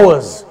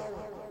towers,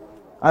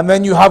 and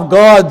then you have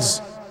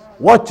guards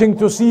watching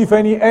to see if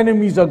any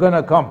enemies are going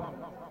to come.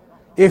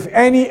 If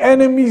any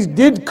enemies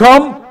did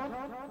come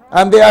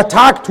and they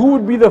attacked, who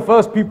would be the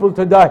first people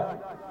to die?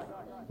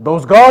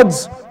 Those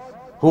guards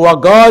who are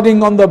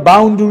guarding on the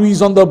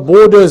boundaries, on the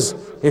borders,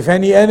 if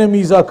any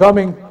enemies are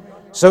coming.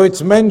 So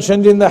it's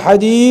mentioned in the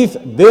hadith,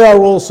 they are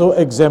also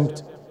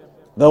exempt.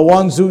 The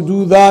ones who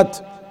do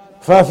that.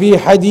 ففي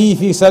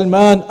حديث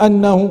سلمان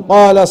أنه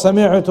قال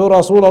سمعت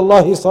رسول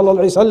الله صلى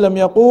الله عليه وسلم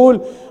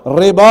يقول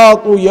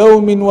رباط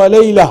يوم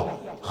وليلة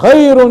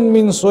خير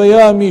من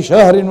صيام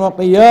شهر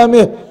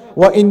وقيامه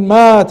وإن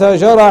مات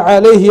جرى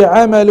عليه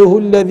عمله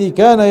الذي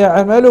كان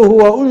يعمله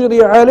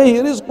وأجري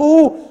عليه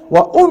رزقه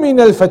وأمن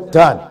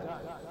الفتان.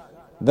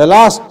 The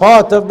last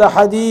part of the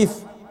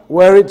hadith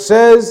where it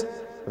says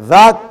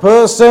that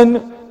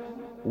person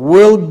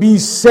will be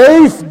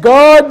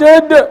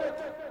safeguarded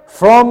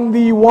from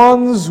the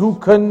ones who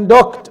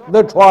conduct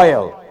the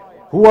trial.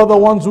 Who are the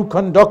ones who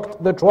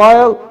conduct the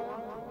trial?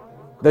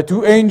 The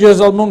two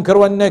angels,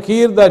 Al-Munkar and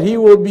Nakir, that he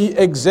will be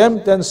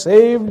exempt and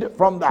saved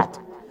from that.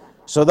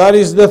 So that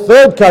is the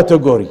third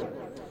category.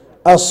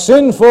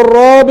 As-Sinf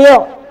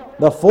al-Rabi',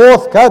 the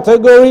fourth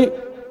category.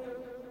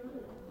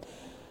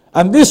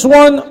 And this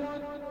one,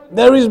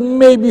 there is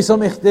maybe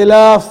some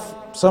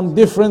ikhtilaf, some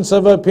difference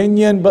of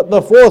opinion, but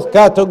the fourth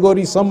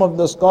category, some of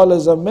the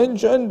scholars have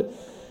mentioned,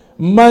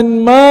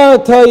 من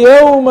مات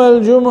يوم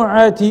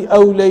الجمعة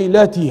أو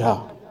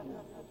ليلتها.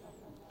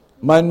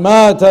 من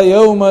مات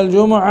يوم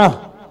الجمعة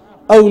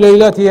أو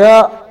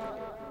ليلتها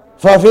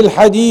ففي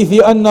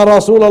الحديث أن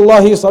رسول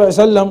الله صلى الله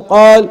عليه وسلم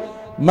قال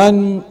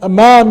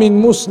ما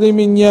من مسلم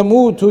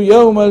يموت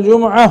يوم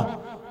الجمعة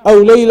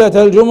أو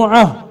ليلة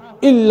الجمعة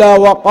إلا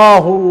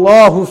وقاه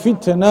الله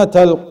فتنة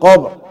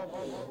القبر.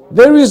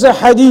 There is a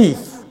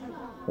hadith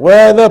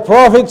where the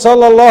Prophet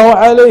sallallahu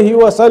alaihi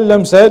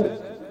wasallam said,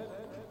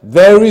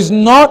 there is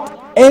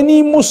not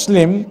any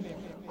Muslim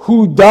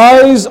who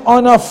dies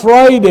on a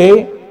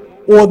Friday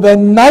or the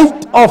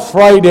night of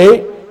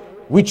Friday,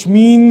 which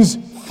means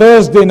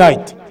Thursday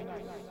night.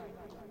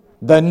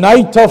 The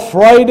night of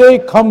Friday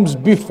comes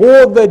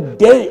before the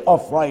day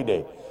of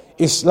Friday.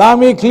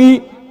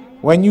 Islamically,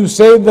 when you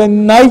say the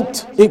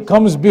night, it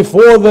comes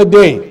before the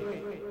day.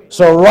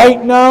 So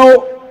right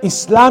now,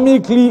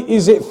 Islamically,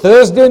 is it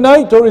Thursday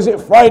night or is it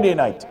Friday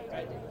night?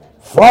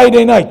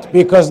 Friday night,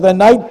 because the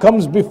night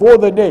comes before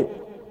the day.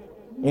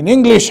 In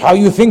English, how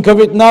you think of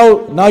it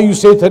now you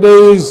say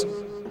today is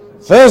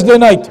Thursday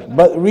night,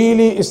 but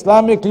really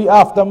Islamically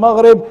after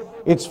Maghrib,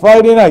 it's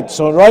Friday night.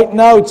 So right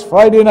now it's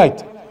Friday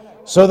night.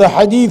 So the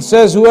hadith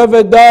says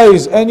whoever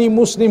dies, any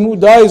Muslim who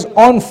dies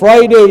on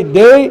Friday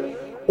day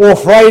or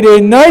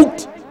Friday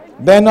night,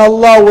 then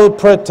Allah will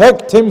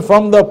protect him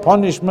from the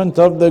punishment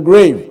of the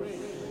grave.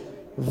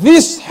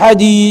 This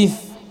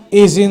hadith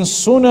is in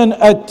Sunan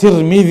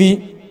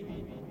at-Tirmidhi.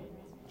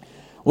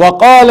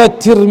 وقال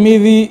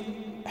الترمذي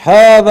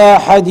هذا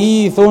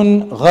حديث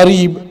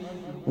غريب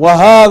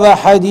وهذا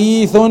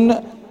حديث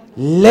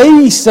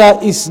ليس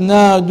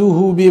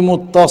إسناده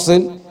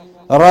بمتصل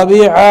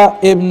ربيعة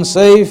ابن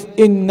سيف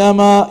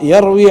إنما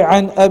يروي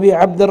عن أبي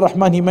عبد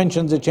الرحمن. He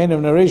mentions the chain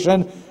of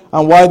narration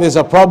and why there's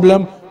a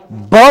problem.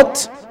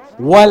 But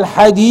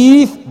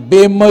والحديث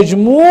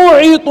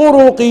بمجموع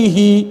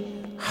طرقه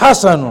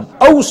حسن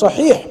أو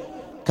صحيح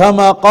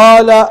كما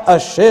قال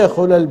الشيخ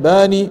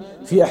الألباني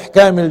في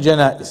أحكام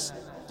الجنائز.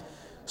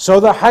 So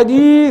the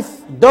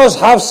hadith does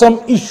have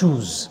some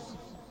issues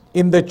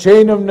in the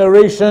chain of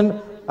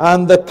narration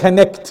and the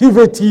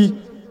connectivity,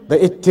 the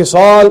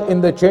ittisal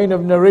in the chain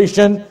of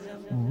narration.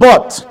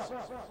 But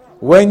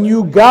when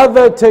you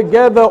gather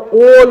together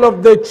all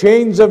of the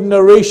chains of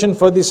narration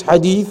for this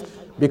hadith,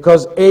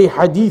 because a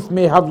hadith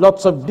may have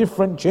lots of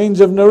different chains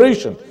of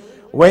narration,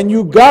 when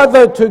you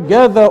gather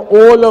together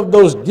all of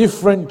those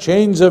different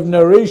chains of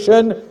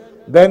narration,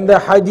 then the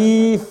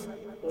hadith,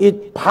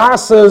 it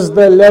passes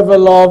the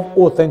level of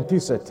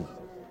authenticity.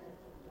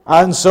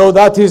 And so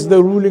that is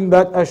the ruling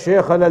that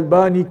Shaykh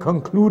Al-Albani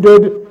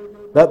concluded,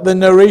 that the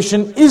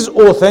narration is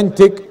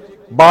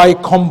authentic by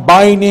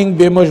combining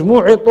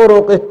بمجموع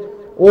طرقه,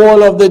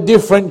 all of the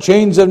different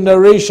chains of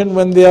narration.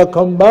 When they are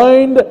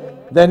combined,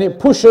 then it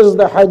pushes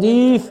the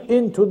hadith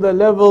into the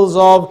levels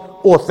of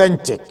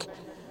authentic.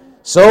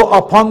 So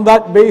upon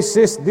that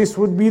basis, this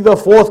would be the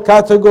fourth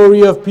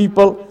category of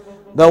people,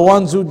 the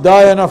ones who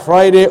die on a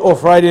Friday or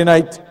Friday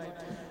night.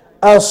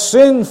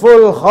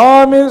 As-sinful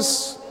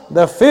khamis,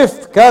 the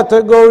fifth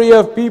category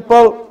of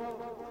people,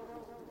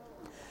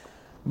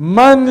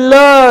 man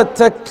la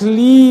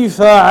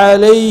taklifa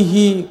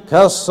alayhi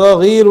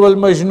kas-saghir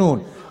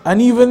wal-majnoon.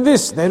 And even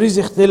this, there is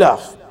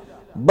ikhtilaf.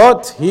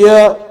 But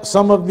here,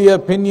 some of the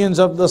opinions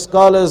of the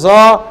scholars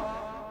are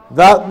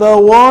that the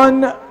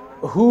one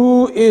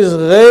who is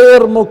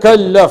غير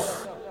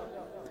mukallaf,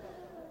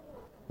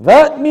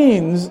 that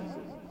means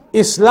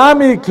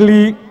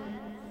Islamically,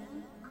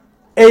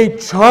 a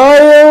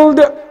child,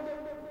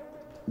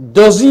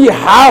 does he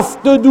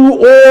have to do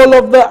all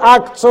of the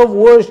acts of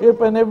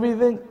worship and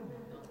everything?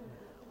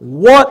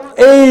 What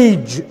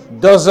age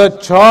does a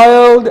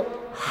child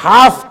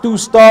have to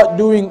start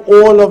doing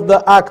all of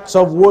the acts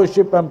of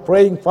worship and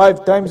praying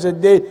 5 times a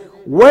day?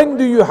 When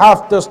do you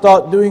have to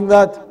start doing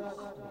that?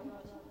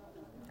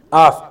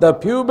 After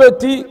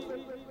puberty?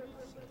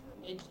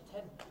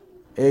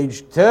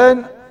 Age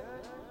 10?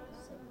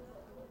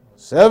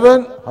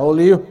 7? How old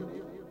are you?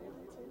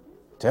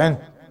 10.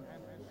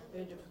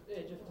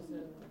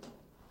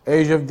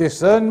 Age of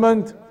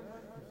discernment?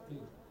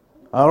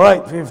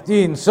 Alright,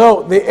 15.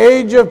 So the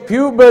age of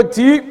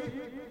puberty,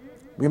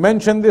 we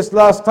mentioned this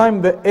last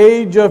time, the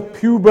age of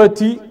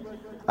puberty,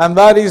 and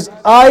that is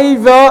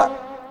either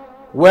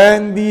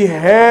when the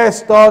hair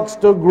starts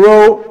to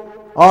grow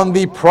on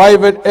the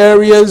private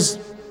areas,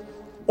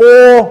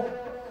 or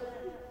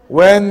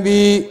when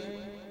the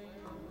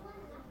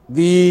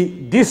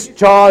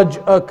discharge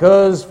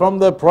occurs from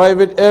the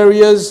private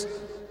areas,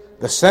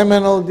 the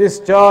seminal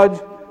discharge,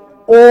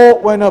 or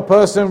when a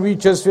person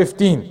reaches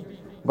 15.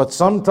 But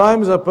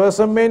sometimes a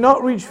person may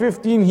not reach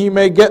 15, he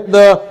may get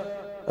the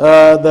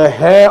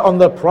hair on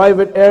the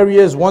private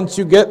areas. Once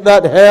you get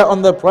that hair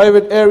on the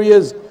private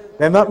areas,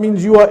 then that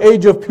means you are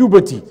age of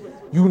puberty.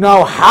 You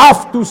now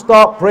have to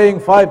start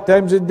praying 5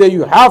 times a day.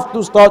 You have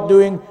to start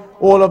doing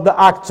all of the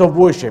acts of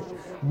worship.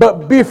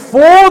 But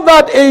before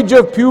that age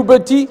of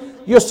puberty,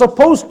 you're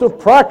supposed to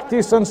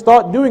practice and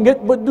start doing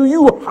it. But do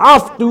you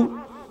have to?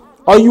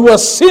 Are you a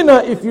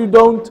sinner if you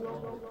don't?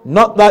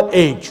 Not that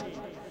age.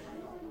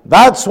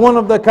 That's one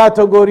of the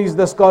categories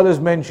the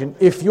scholars mention.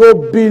 If you're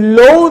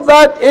below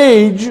that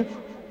age,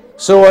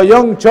 so a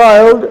young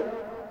child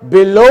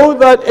below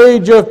that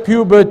age of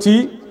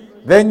puberty,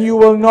 then you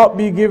will not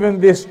be given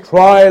this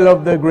trial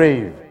of the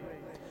grave.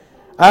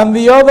 And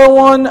the other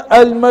one,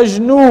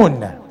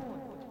 al-majnoon.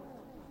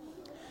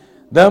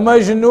 The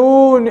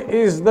majnoon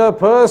is the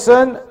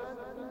person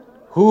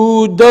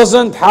who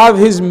doesn't have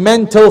his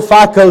mental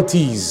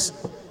faculties.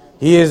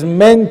 He is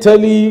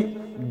mentally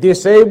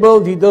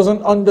disabled, he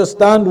doesn't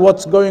understand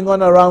what's going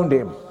on around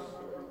him.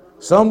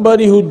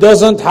 Somebody who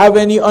doesn't have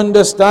any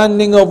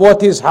understanding of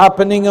what is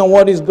happening and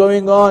what is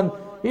going on.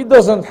 He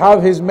doesn't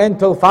have his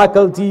mental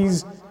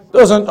faculties,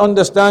 doesn't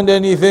understand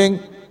anything.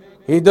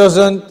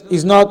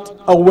 He's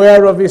not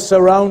aware of his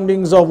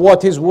surroundings, of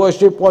what is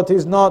worship, what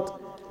is not.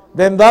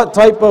 Then that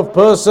type of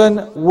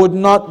person would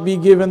not be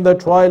given the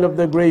trial of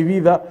the grave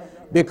either.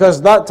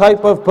 Because that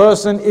type of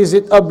person, is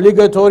it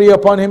obligatory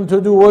upon him to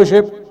do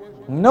worship?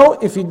 No,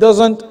 if he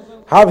doesn't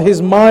have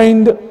his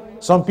mind.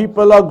 Some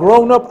people are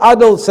grown-up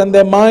adults and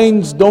their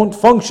minds don't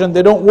function,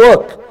 they don't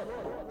work.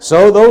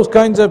 So those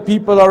kinds of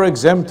people are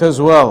exempt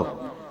as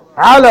well.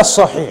 Ala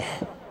sahih.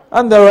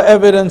 And there are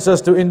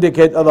evidences to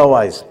indicate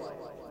otherwise.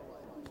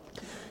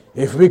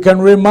 If we can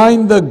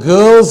remind the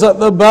girls at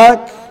the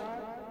back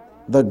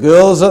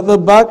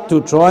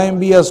to try and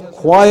be as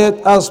quiet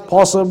as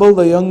possible,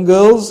 the young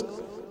girls,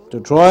 to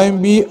try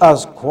and be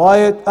as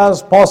quiet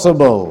as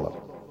possible.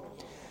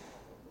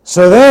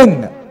 So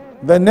then,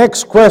 the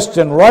next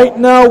question. Right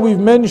now we've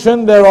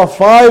mentioned there are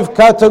 5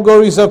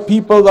 categories of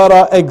people that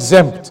are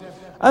exempt.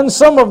 And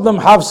some of them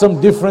have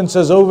some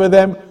differences over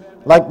them.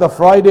 Like the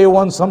Friday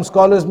one, some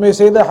scholars may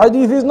say the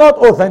hadith is not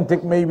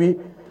authentic maybe.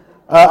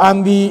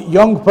 And the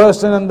young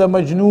person and the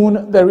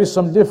majnoon, there is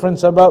some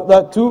difference about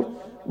that too.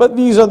 But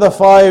these are the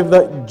 5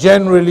 that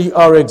generally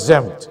are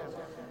exempt.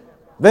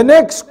 The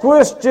next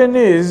question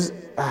is,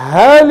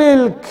 هل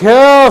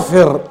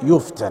الكافر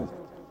يفتن?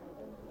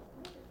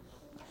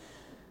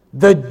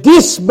 The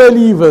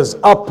disbelievers,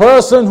 a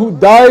person who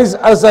dies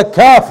as a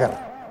kafir,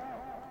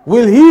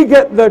 will he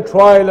get the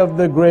trial of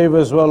the grave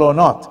as well or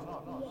not?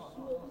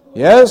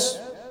 Yes?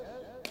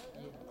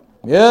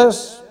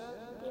 Yes?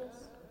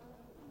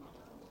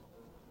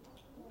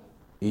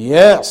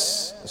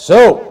 Yes.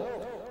 So,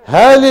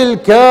 هل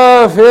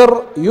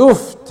الكافر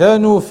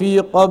يفتن في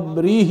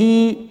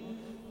قبره؟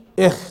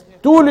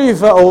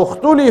 اختلف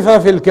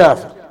في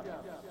الكافر،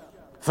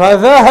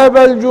 فذهب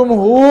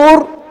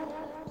الجمهور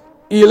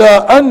إلى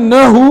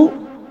أنه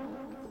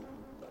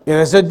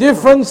there's a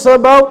difference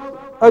about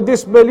a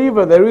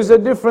disbeliever. There is a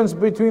difference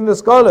between the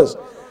scholars,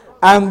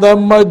 and the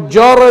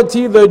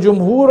majority, the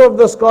jumhur of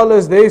the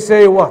scholars, they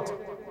say what?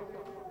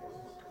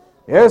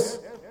 Yes?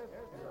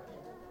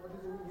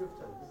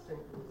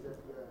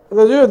 The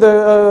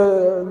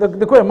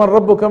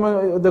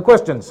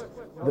questions.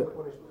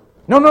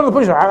 No, the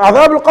punishment.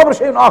 عذاب القبر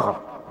شيء آخر.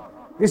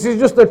 This is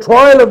just the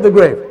trial of the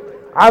grave.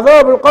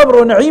 عذاب القبر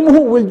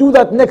ونعيمه, we'll do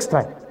that next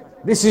time.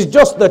 This is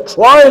just the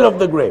trial of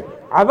the grave.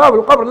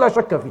 عذاب القبر لا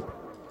شك فيه.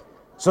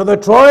 So the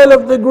trial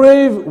of the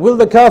grave, will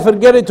the kafir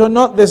get it or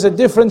not? There's a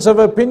difference of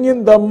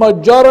opinion. The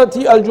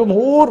majority,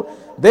 al-jumhur,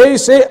 they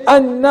say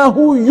أنه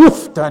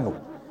يفتن,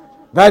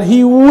 that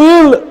he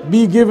will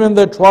be given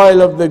the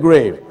trial of the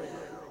grave.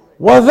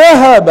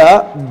 وذهب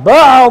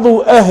بعض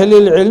أهل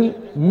العلم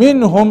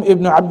منهم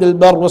ابن عبد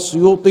البر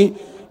والسيوطي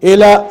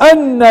إلى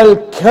أن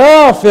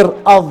الكافر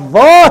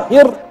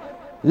الظاهر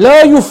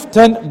لا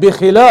يفتن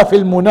بخلاف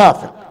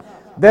المنافق.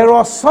 There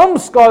are some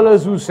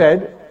scholars who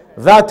said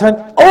that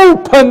an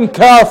open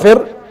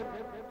kafir,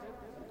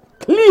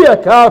 clear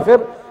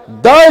kafir,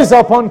 dies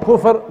upon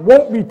kufr,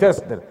 won't be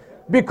tested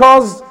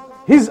because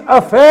his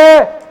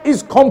affair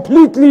is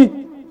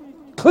completely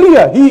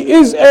clear. He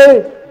is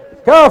a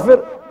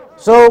kafir.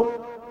 So,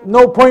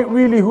 no point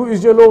really, who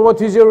is your Lord,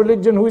 what is your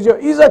religion,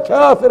 he's a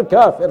kafir,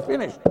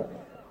 finished.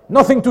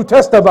 Nothing to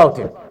test about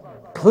him.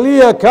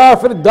 Clear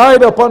kafir,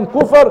 died upon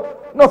kufr,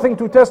 nothing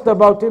to test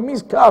about him,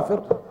 he's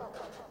kafir.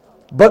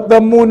 But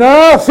the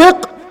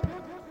munafiq,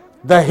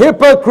 the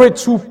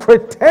hypocrites who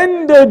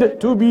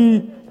pretended to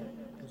be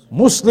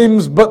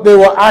Muslims, but they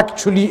were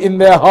actually in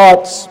their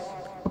hearts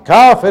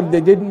kafir,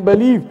 they didn't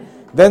believe.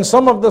 Then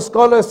some of the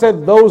scholars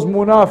said those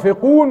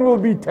munafiqun will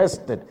be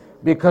tested,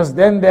 because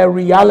then their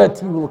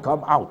reality will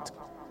come out.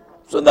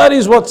 So that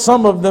is what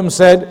some of them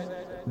said,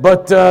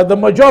 but the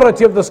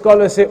majority of the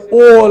scholars say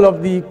all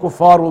of the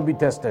kuffar will be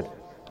tested.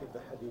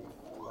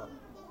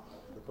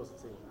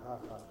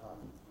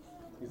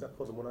 Is that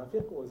for the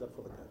munafiq or is that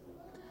for the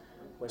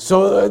kafir?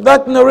 So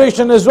that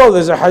narration as well,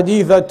 there's a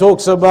hadith that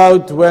talks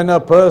about when a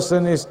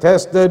person is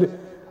tested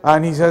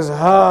and he says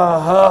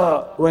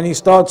when he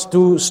starts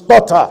to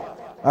stutter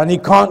and he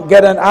can't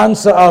get an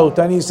answer out,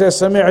 and he says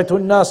سمعت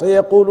الناس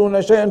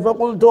يقولون شيئا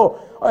فقلت,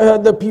 I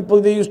heard the people,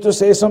 they used to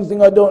say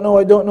something, I don't know,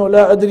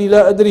 لا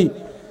أدري.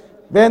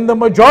 Then the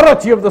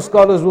majority of the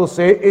scholars will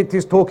say it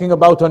is talking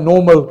about a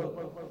normal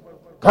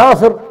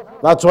kafir.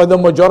 That's why the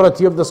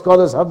majority of the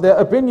scholars have their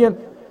opinion.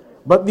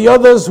 But the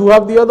others who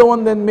have the other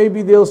one, then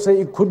maybe they'll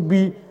say it could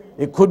be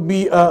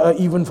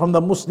even from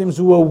the Muslims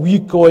who are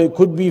weak, or it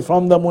could be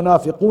from the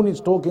munafiqun it's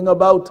talking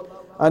about.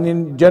 And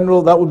in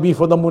general, that would be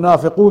for the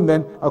munafiqun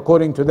then,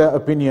 according to their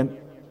opinion.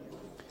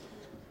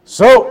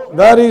 So,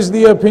 that is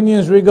the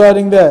opinions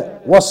regarding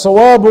that.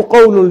 وَالصَّوَابُ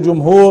قَوْلُ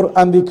الْجُمْهُورِ,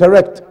 and the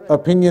correct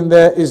opinion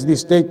there is the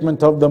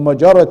statement of the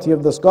majority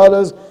of the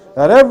scholars,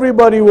 that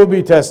everybody will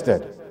be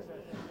tested.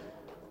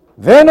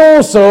 Then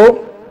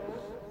also,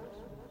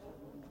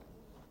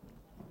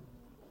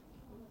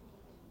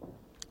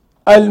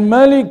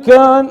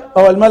 الملكان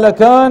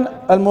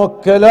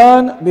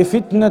الموكلان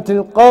بفتنة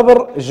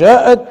القبر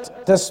جاءت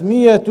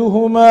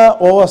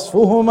تسميتهما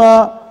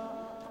ووصفهما.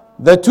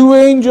 The two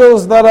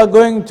angels that are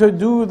going to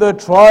do the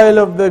trial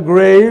of the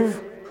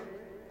grave,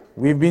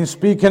 we've been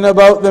speaking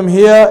about them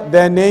here.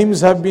 Their names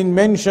have been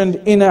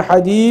mentioned in a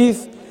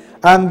hadith,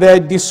 and their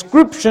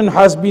description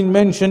has been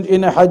mentioned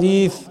in a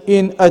hadith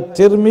in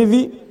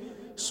At-Tirmidhi,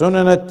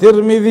 Sunan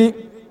At-Tirmidhi,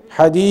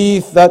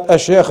 hadith that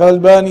Shaykh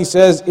Al-Albani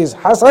says is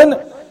Hasan,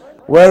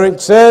 where it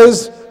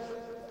says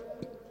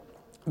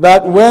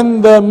that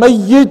when the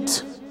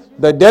mayyit,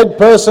 the dead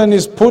person,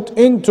 is put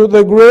into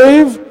the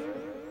grave,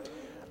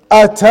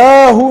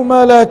 أتاه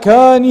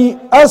ملكان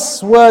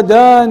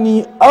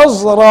أسودان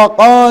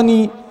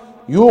أزرقان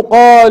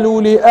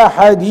يقال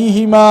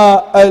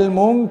لأحدهما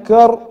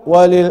المنكر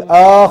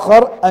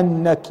وللآخر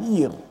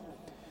النكير.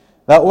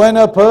 That when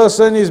a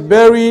person is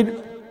buried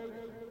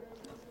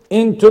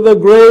into the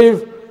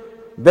grave,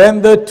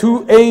 then the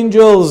two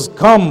angels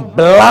come,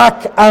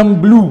 black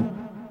and blue.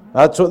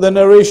 That's what the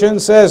narration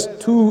says.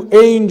 Two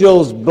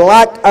angels,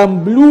 black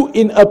and blue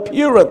in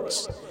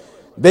appearance.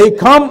 They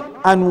come,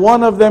 and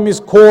one of them is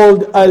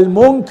called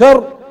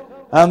Al-Munkar,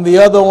 and the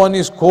other one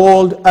is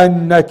called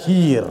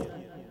An-Nakir.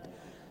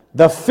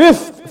 The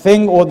fifth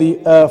thing, or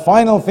the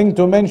final thing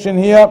to mention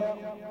here,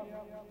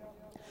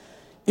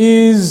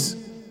 is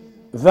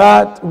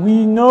that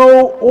we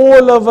know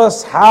all of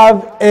us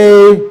have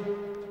a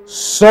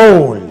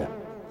soul.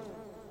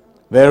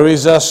 There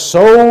is a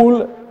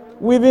soul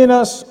within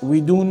us.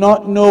 We do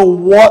not know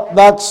what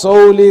that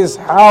soul is,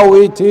 how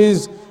it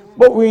is,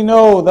 but we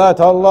know that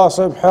Allah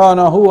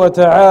subhanahu wa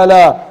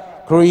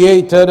ta'ala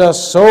created a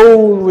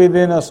soul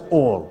within us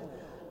all.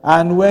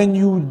 And when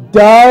you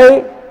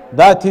die,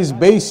 that is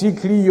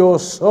basically your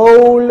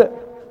soul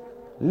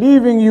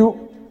leaving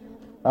you.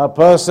 A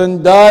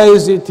person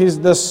dies, it is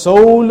the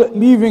soul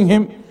leaving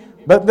him.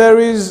 But there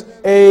is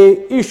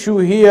a issue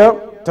here.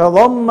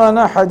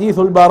 تضمن حديث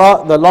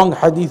البراء, the long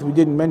hadith, we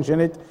didn't mention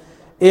it.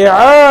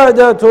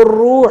 إعادة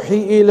الروح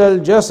إلى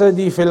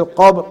الجسد في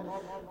القبر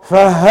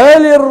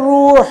فهل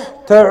الروح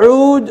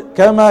تعود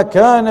كما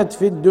كانت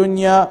في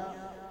الدنيا.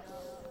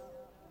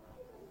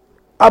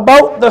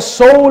 About the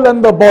soul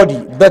and the body,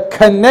 the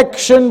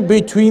connection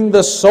between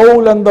the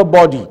soul and the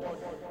body.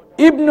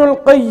 Ibn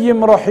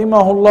al-Qayyim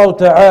rahimahullah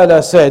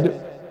ta'ala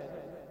said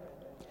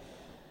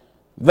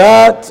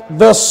that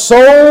the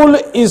soul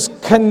is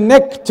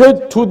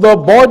connected to the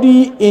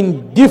body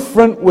in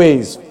different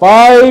ways,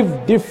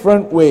 5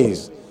 different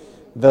ways.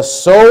 The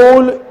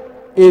soul,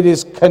 it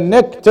is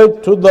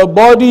connected to the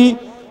body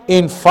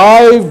in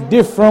 5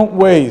 different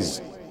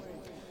ways.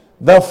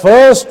 The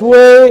first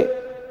way,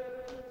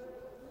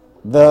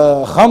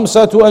 the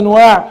خمسة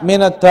أنواع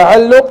من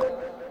التعلق,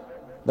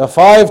 the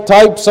 5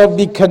 types of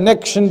the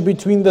connection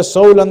between the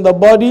soul and the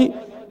body.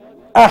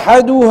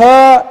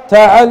 أحدها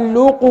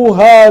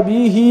تعلقها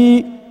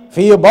به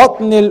في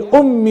بطن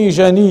الأم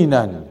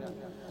جنينا.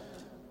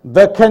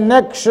 The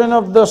connection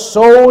of the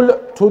soul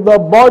to the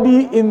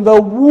body in the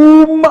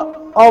womb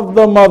of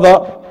the mother.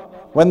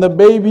 When the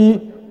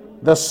baby,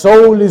 the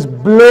soul is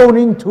blown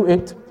into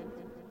it.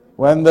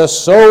 When the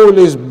soul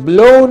is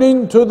blown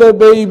into the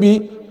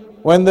baby,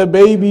 when the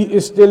baby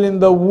is still in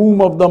the womb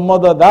of the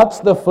mother, that's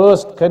the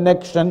first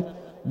connection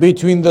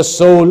between the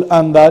soul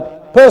and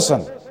that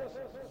person.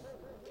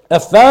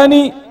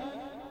 الثاني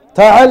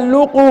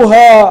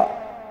تعلقها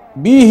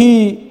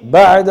به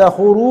بعد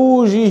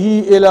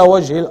خروجه إلى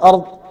وجه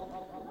الأرض.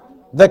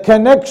 The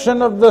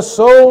connection of the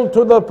soul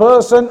to the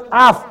person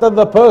after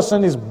the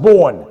person is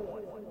born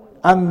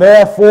and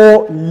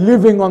therefore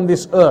living on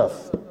this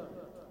earth.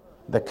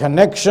 The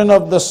connection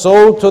of the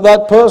soul to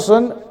that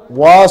person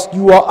whilst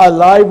you are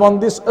alive on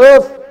this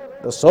earth,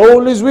 the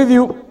soul is with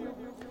you.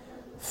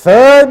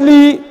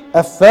 Thirdly,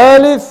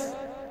 الثالث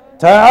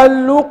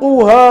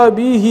تعلقها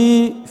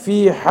به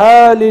في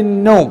حال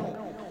النوم.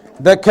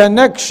 The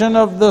connection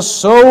of the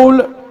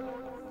soul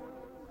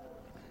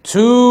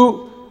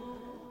to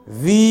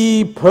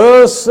the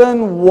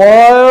person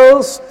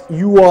whilst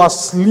you are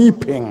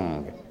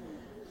sleeping.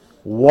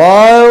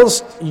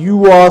 Whilst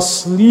you are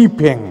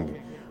sleeping.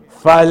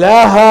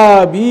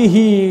 فلها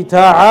به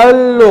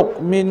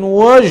تعلق من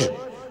وجه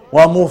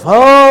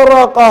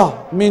ومفارقة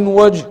من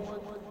وجه.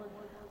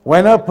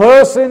 When a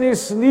person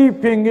is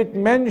sleeping, it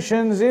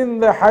mentions in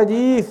the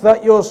hadith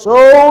that your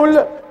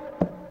soul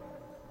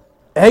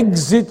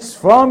exits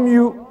from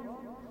you.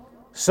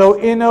 So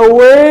in a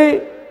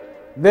way,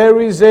 there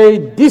is a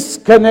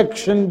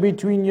disconnection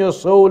between your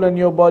soul and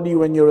your body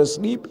when you're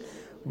asleep.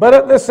 But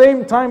at the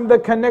same time, the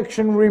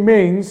connection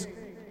remains,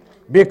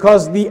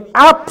 because the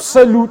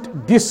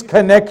absolute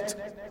disconnect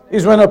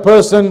is when a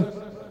person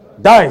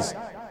dies.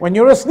 When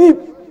you're asleep,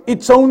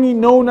 it's only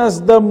known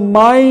as the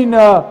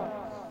minor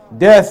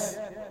death.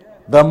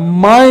 The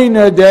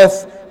minor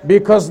death,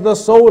 because the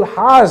soul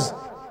has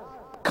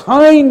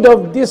kind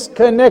of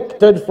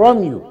disconnected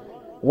from you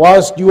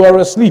whilst you are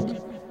asleep.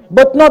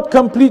 But not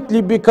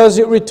completely, because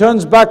it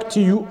returns back to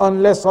you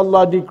unless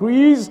Allah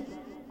decrees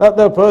that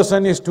the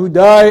person is to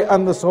die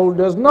and the soul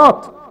does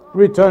not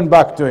return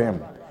back to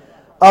him.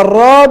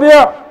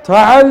 الرابع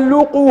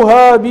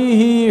تعلقها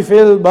به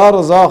في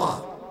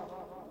البرزخ.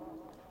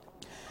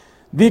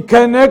 The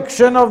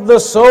connection of the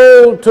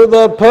soul to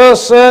the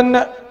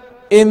person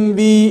in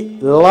the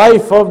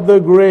life of the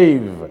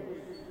grave.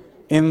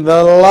 In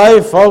the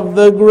life of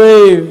the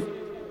grave.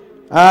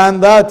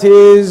 And that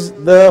is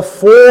the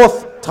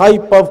 4th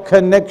type of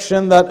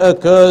connection that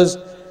occurs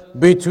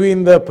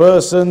between the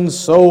person's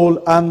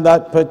soul and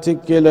that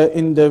particular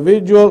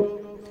individual.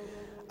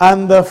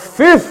 And the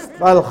 5th,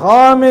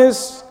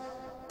 الخامس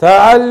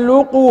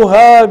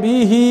تعلقها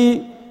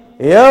به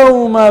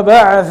يوم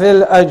بعث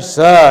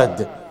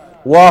الأجساد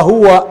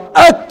وهو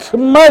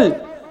أكمل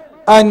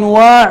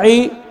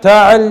أنواع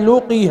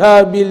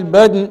تعلقها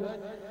بالبدن.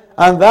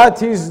 And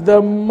that is the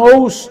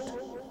most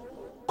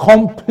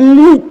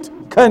complete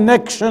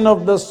connection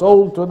of the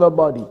soul to the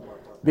body,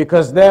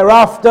 because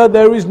thereafter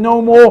there is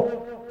no more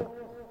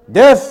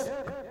death.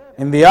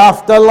 In the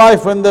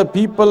afterlife, when the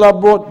people are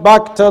brought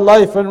back to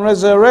life and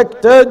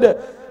resurrected,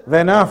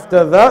 then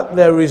after that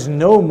there is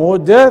no more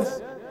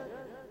death.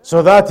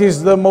 So that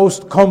is the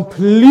most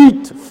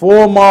complete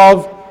form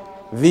of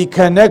the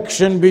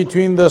connection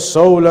between the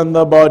soul and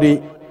the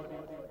body.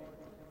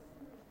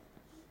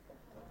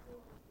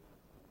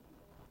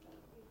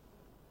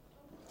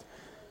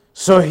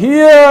 So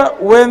here,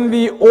 when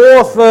the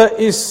author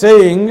is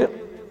saying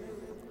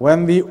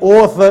when the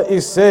author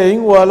is saying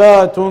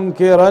وَلَا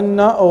تُنْكِرَنَّ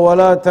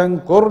وَلَا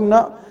تَنْكُرْنَ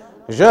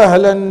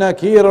جَهْلًا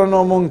نَكِيرًا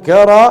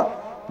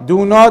وَمُنْكَرًا,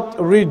 do not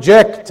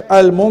reject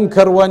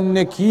al-munkar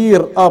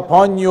wal-nakir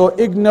upon your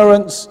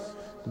ignorance.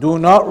 Do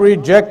not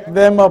reject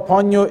them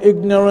upon your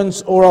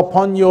ignorance or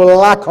upon your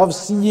lack of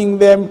seeing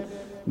them,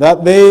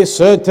 that they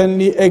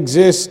certainly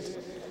exist.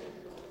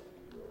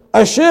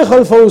 الشيخ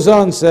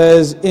الفوزان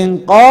says,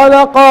 إن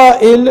قال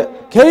قائل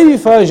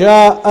كيف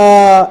جاء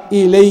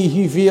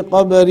إليه في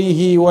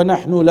قبره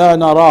ونحن لا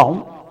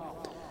نراهم,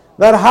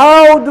 that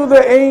how do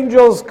the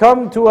angels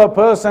come to a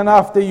person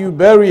after you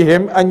bury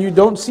him and you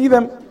don't see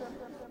them?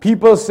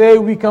 People say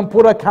we can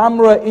put a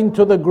camera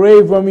into the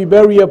grave when we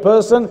bury a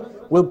person.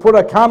 We'll put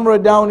a camera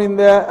down in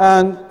there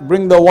and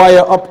bring the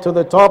wire up to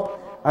the top,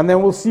 and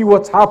then we'll see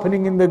what's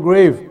happening in the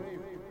grave.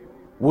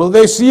 Will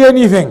they see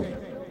anything?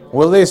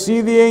 Will they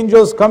see the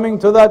angels coming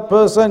to that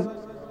person?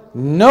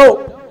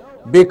 No,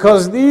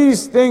 because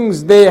these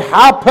things, they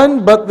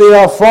happen, but they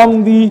are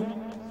from the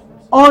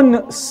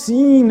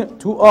unseen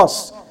to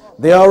us.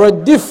 They are a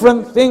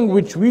different thing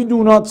which we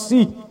do not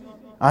see.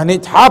 And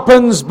it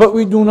happens, but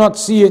we do not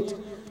see it.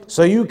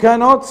 So you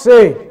cannot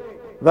say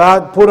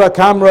that put a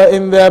camera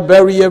in there,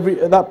 bury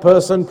that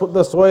person, put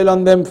the soil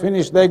on them,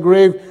 finish their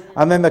grave,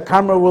 and then the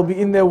camera will be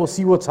in there, we'll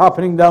see what's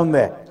happening down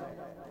there.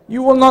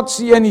 You will not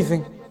see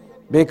anything.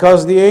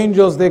 Because the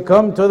angels, they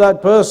come to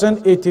that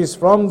person, it is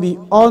from the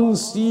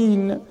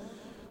unseen.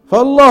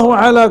 فالله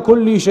على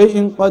كل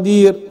شيء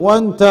قدير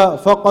وأنت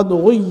فقد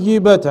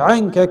غيبت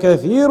عنك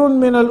كثير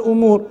من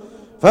الأمور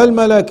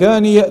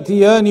فالملكان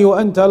يأتيان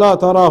وأنت لا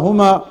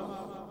تراهما.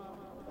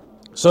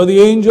 So the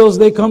angels,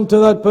 they come to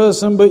that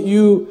person, but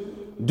you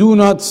do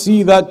not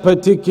see that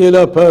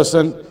particular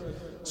person.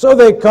 So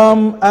they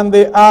come and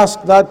they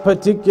ask that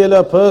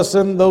particular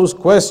person those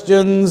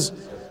questions.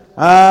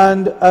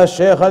 And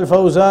Shaykh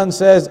Al-Fawzan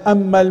says,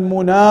 أما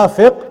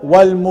المنافق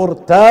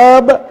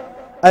والمرتاب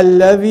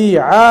الذي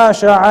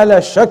عاش على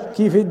الشك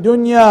في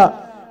الدنيا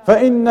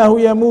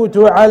فإنه يموت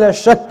على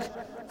الشك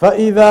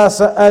فإذا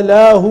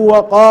سألاه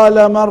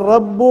وقال من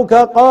ربك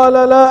قال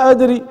لا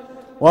أدري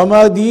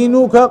وما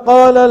دينك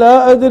قال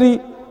لا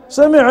أدري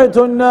سمعت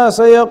الناس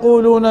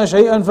يقولون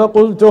شيئا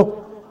فقلته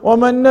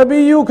ومن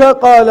نبيك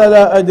قال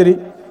لا أدري.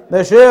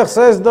 The Shaykh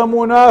says the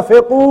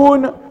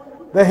munafiqun,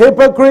 the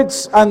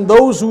hypocrites, and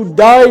those who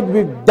died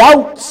with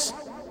doubt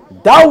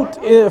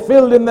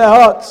filled in their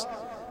hearts,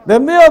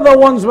 then they are the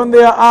ones when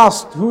they are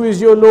asked, who is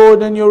your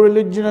Lord and your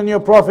religion and your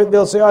Prophet,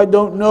 they'll say, I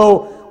don't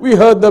know. We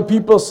heard the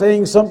people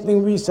saying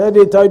something, we said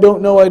it, I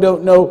don't know.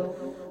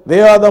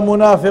 They are the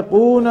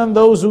munafiqun and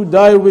those who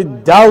die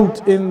with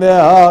doubt in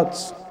their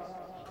hearts.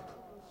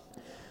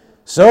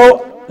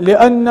 So,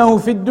 لأنه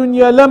في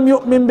الدنيا لم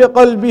يؤمن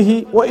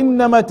بقلبه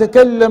وإنما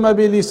تكلم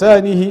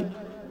بلسانه.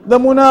 The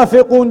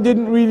munafiqun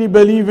didn't really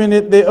believe in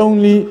it, they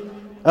only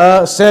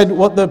said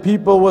what the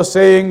people were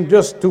saying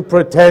just to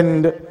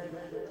pretend.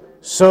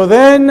 So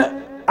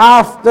then,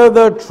 after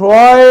the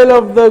trial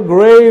of the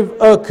grave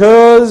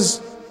occurs,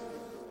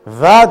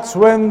 that's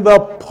when the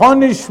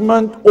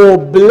punishment or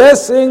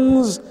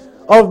blessings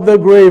of the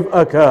grave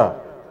occur.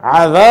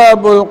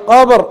 عذاب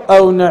القبر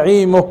أو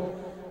نعيمه.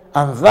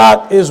 And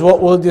that is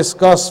what we'll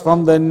discuss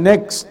from the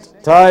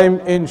next time,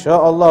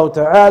 insha'Allah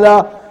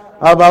ta'ala,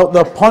 about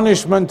the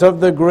punishment of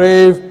the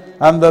grave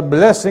and the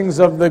blessings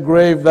of the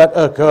grave that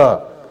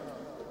occur.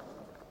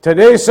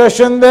 Today's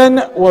session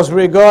then was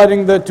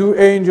regarding the two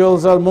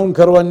angels,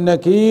 Al-Munkar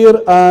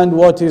wal-Nakir, and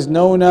what is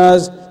known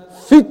as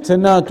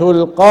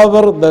Fitnatul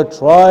Qabr, the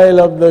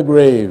trial of the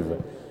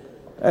grave.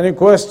 Any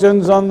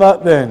questions on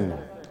that then?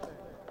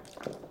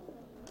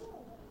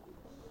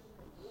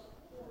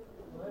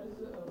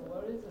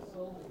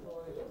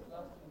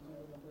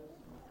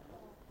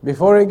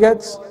 Before it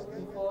gets?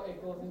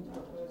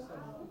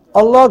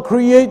 Allah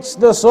creates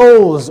the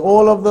souls.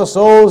 All of the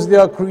souls, they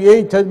are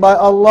created by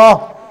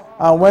Allah.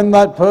 And when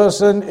that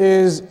person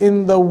is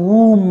in the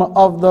womb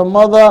of the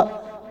mother,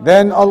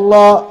 then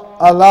Allah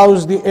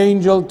allows the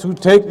angel to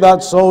take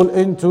that soul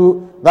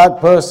into that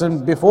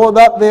person. Before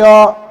that, they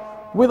are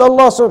with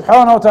Allah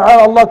subhanahu wa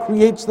ta'ala. Allah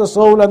creates the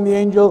soul and the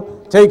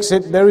angel takes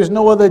it. There is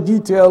no other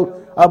detail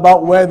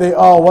about where they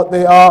are, what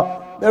they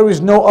are. There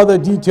is no other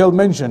detail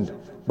mentioned.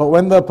 But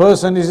when the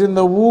person is in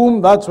the womb,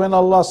 that's when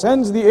Allah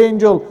sends the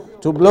angel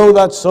to blow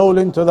that soul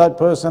into that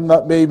person,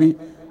 that baby.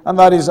 And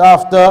that is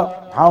after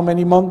how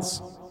many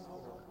months?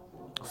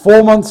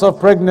 4 months of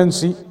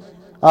pregnancy.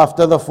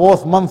 After the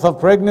 4th month of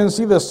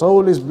pregnancy, the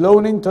soul is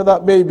blown into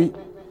that baby.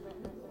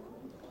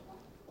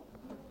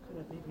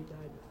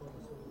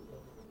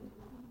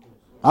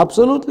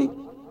 Absolutely.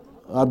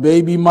 A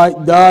baby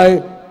might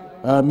die,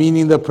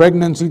 meaning the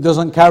pregnancy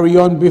doesn't carry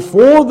on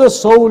before the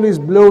soul is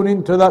blown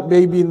into that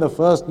baby in the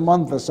 1st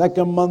month, the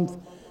 2nd month.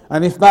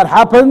 And if that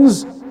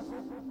happens,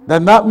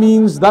 then that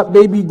means that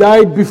baby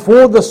died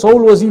before the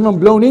soul was even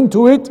blown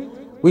into it,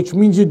 which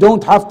means you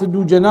don't have to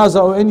do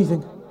janazah or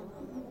anything.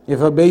 If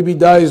a baby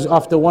dies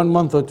after 1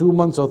 month or 2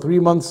 months or 3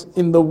 months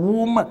in the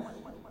womb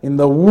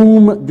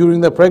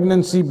during the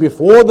pregnancy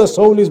before the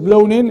soul is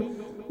blown in,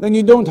 then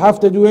you don't have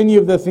to do any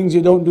of the things.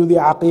 You don't do the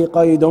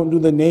aqiqah, you don't do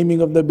the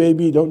naming of the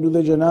baby, you don't do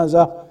the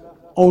janazah.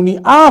 Only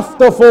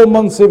after 4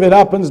 months, if it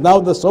happens, now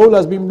the soul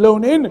has been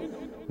blown in,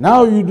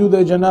 now you do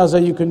the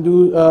janazah, you can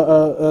do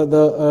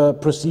the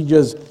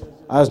procedures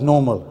as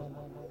normal.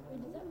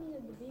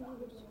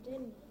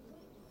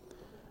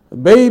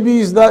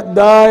 Babies that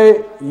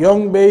die,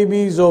 young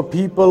babies or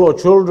people or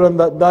children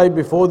that die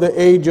before the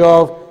age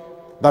of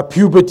the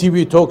puberty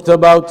we talked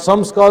about.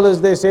 Some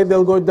scholars, they say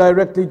they'll go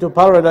directly to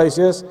paradise,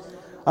 yes.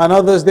 And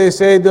others, they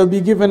say they'll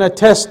be given a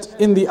test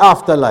in the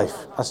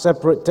afterlife, a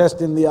separate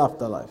test in the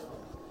afterlife.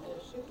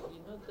 Sheikh, you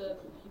know the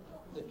people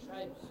from the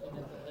tribes, you know,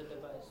 that heard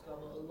about Islam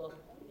or Allah,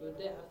 will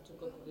they have to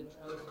go to the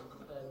trials of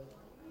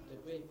the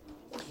grave?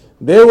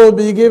 They will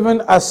be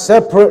given a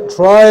separate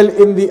trial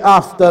in the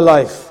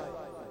afterlife.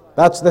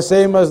 That's the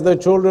same as the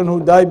children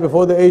who die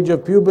before the age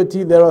of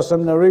puberty. There are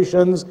some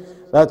narrations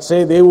that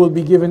say they will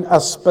be given a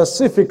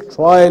specific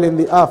trial in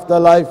the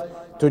afterlife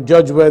to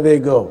judge where they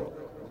go.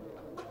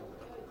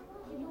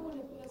 You know when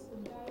a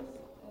person dies,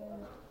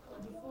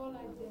 before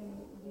like they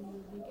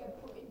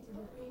get put into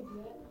the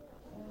grave,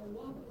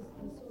 what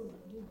happens to the soul?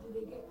 Do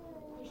they get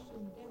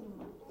questioned then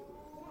or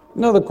not?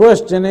 Now the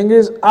questioning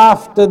is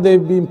after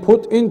they've been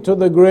put into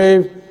the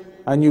grave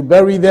and you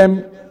bury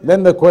them,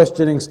 then the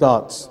questioning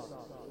starts.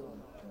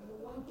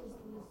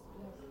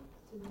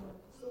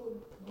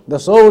 The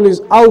soul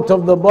is out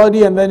of the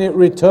body and then it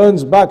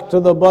returns back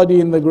to the body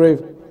in the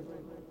grave.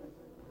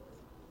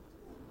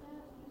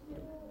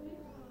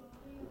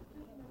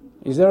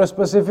 Is there a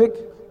specific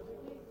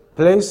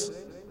place?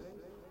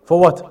 For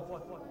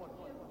what?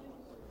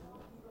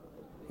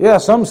 Yeah,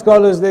 some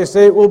scholars, they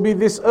say it will be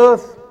this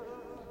earth.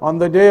 On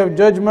the day of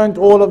judgment,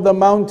 all of the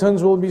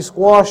mountains will be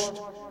squashed,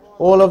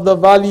 all of the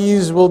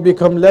valleys will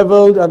become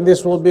leveled, and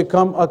this will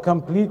become a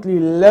completely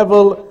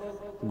level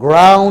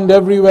ground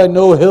everywhere,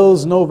 no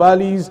hills, no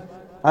valleys.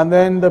 And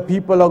then the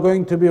people are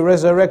going to be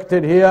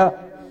resurrected here,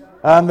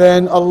 and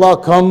then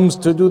Allah comes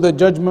to do the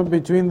judgment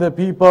between the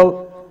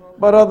people.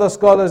 But other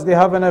scholars, they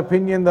have an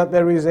opinion that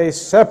there is a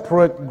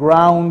separate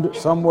ground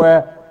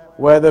somewhere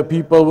where the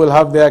people will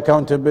have their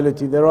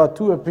accountability. There are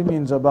two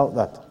opinions about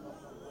that.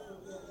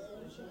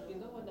 You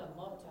know when that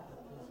martyr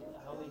happens,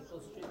 how he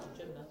goes straight to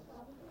Jannah,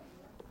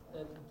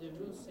 the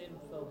rule same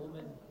for a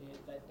woman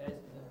that dies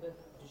in the birth,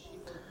 does she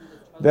go through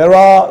the trial? There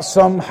are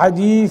some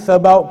hadith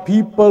about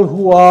people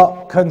who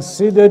are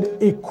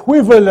considered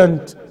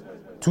equivalent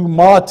to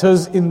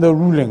martyrs in the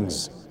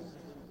rulings.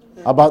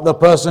 About the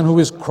person who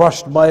is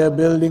crushed by a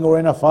building or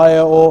in a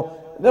fire, or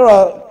there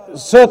are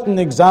certain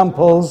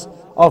examples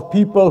of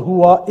people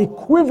who are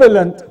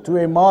equivalent to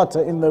a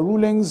martyr in the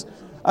rulings,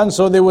 and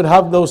so they would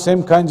have those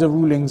same kinds of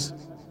rulings.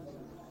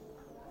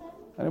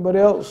 Anybody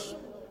else?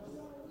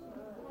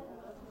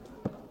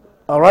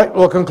 Alright,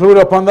 we'll conclude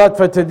upon that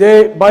for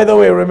today. By the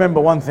way, remember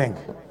one thing.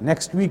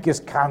 Next week is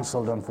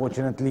cancelled,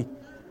 unfortunately.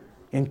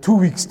 In 2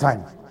 weeks'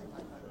 time.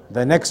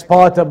 The next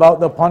part about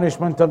the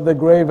punishment of the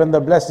grave and the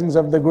blessings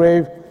of the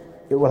grave,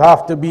 it will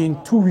have to be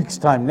in 2 weeks'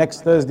 time.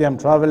 Next Thursday I'm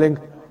traveling.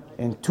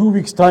 In 2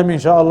 weeks' time,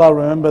 inshallah,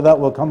 remember that,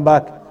 we'll come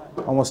back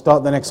and we'll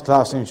start the next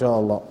class,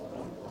 inshallah.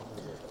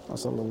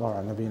 وصلى الله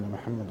على نبينا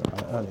محمد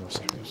وعلى آله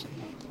وصحبه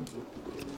وسلم.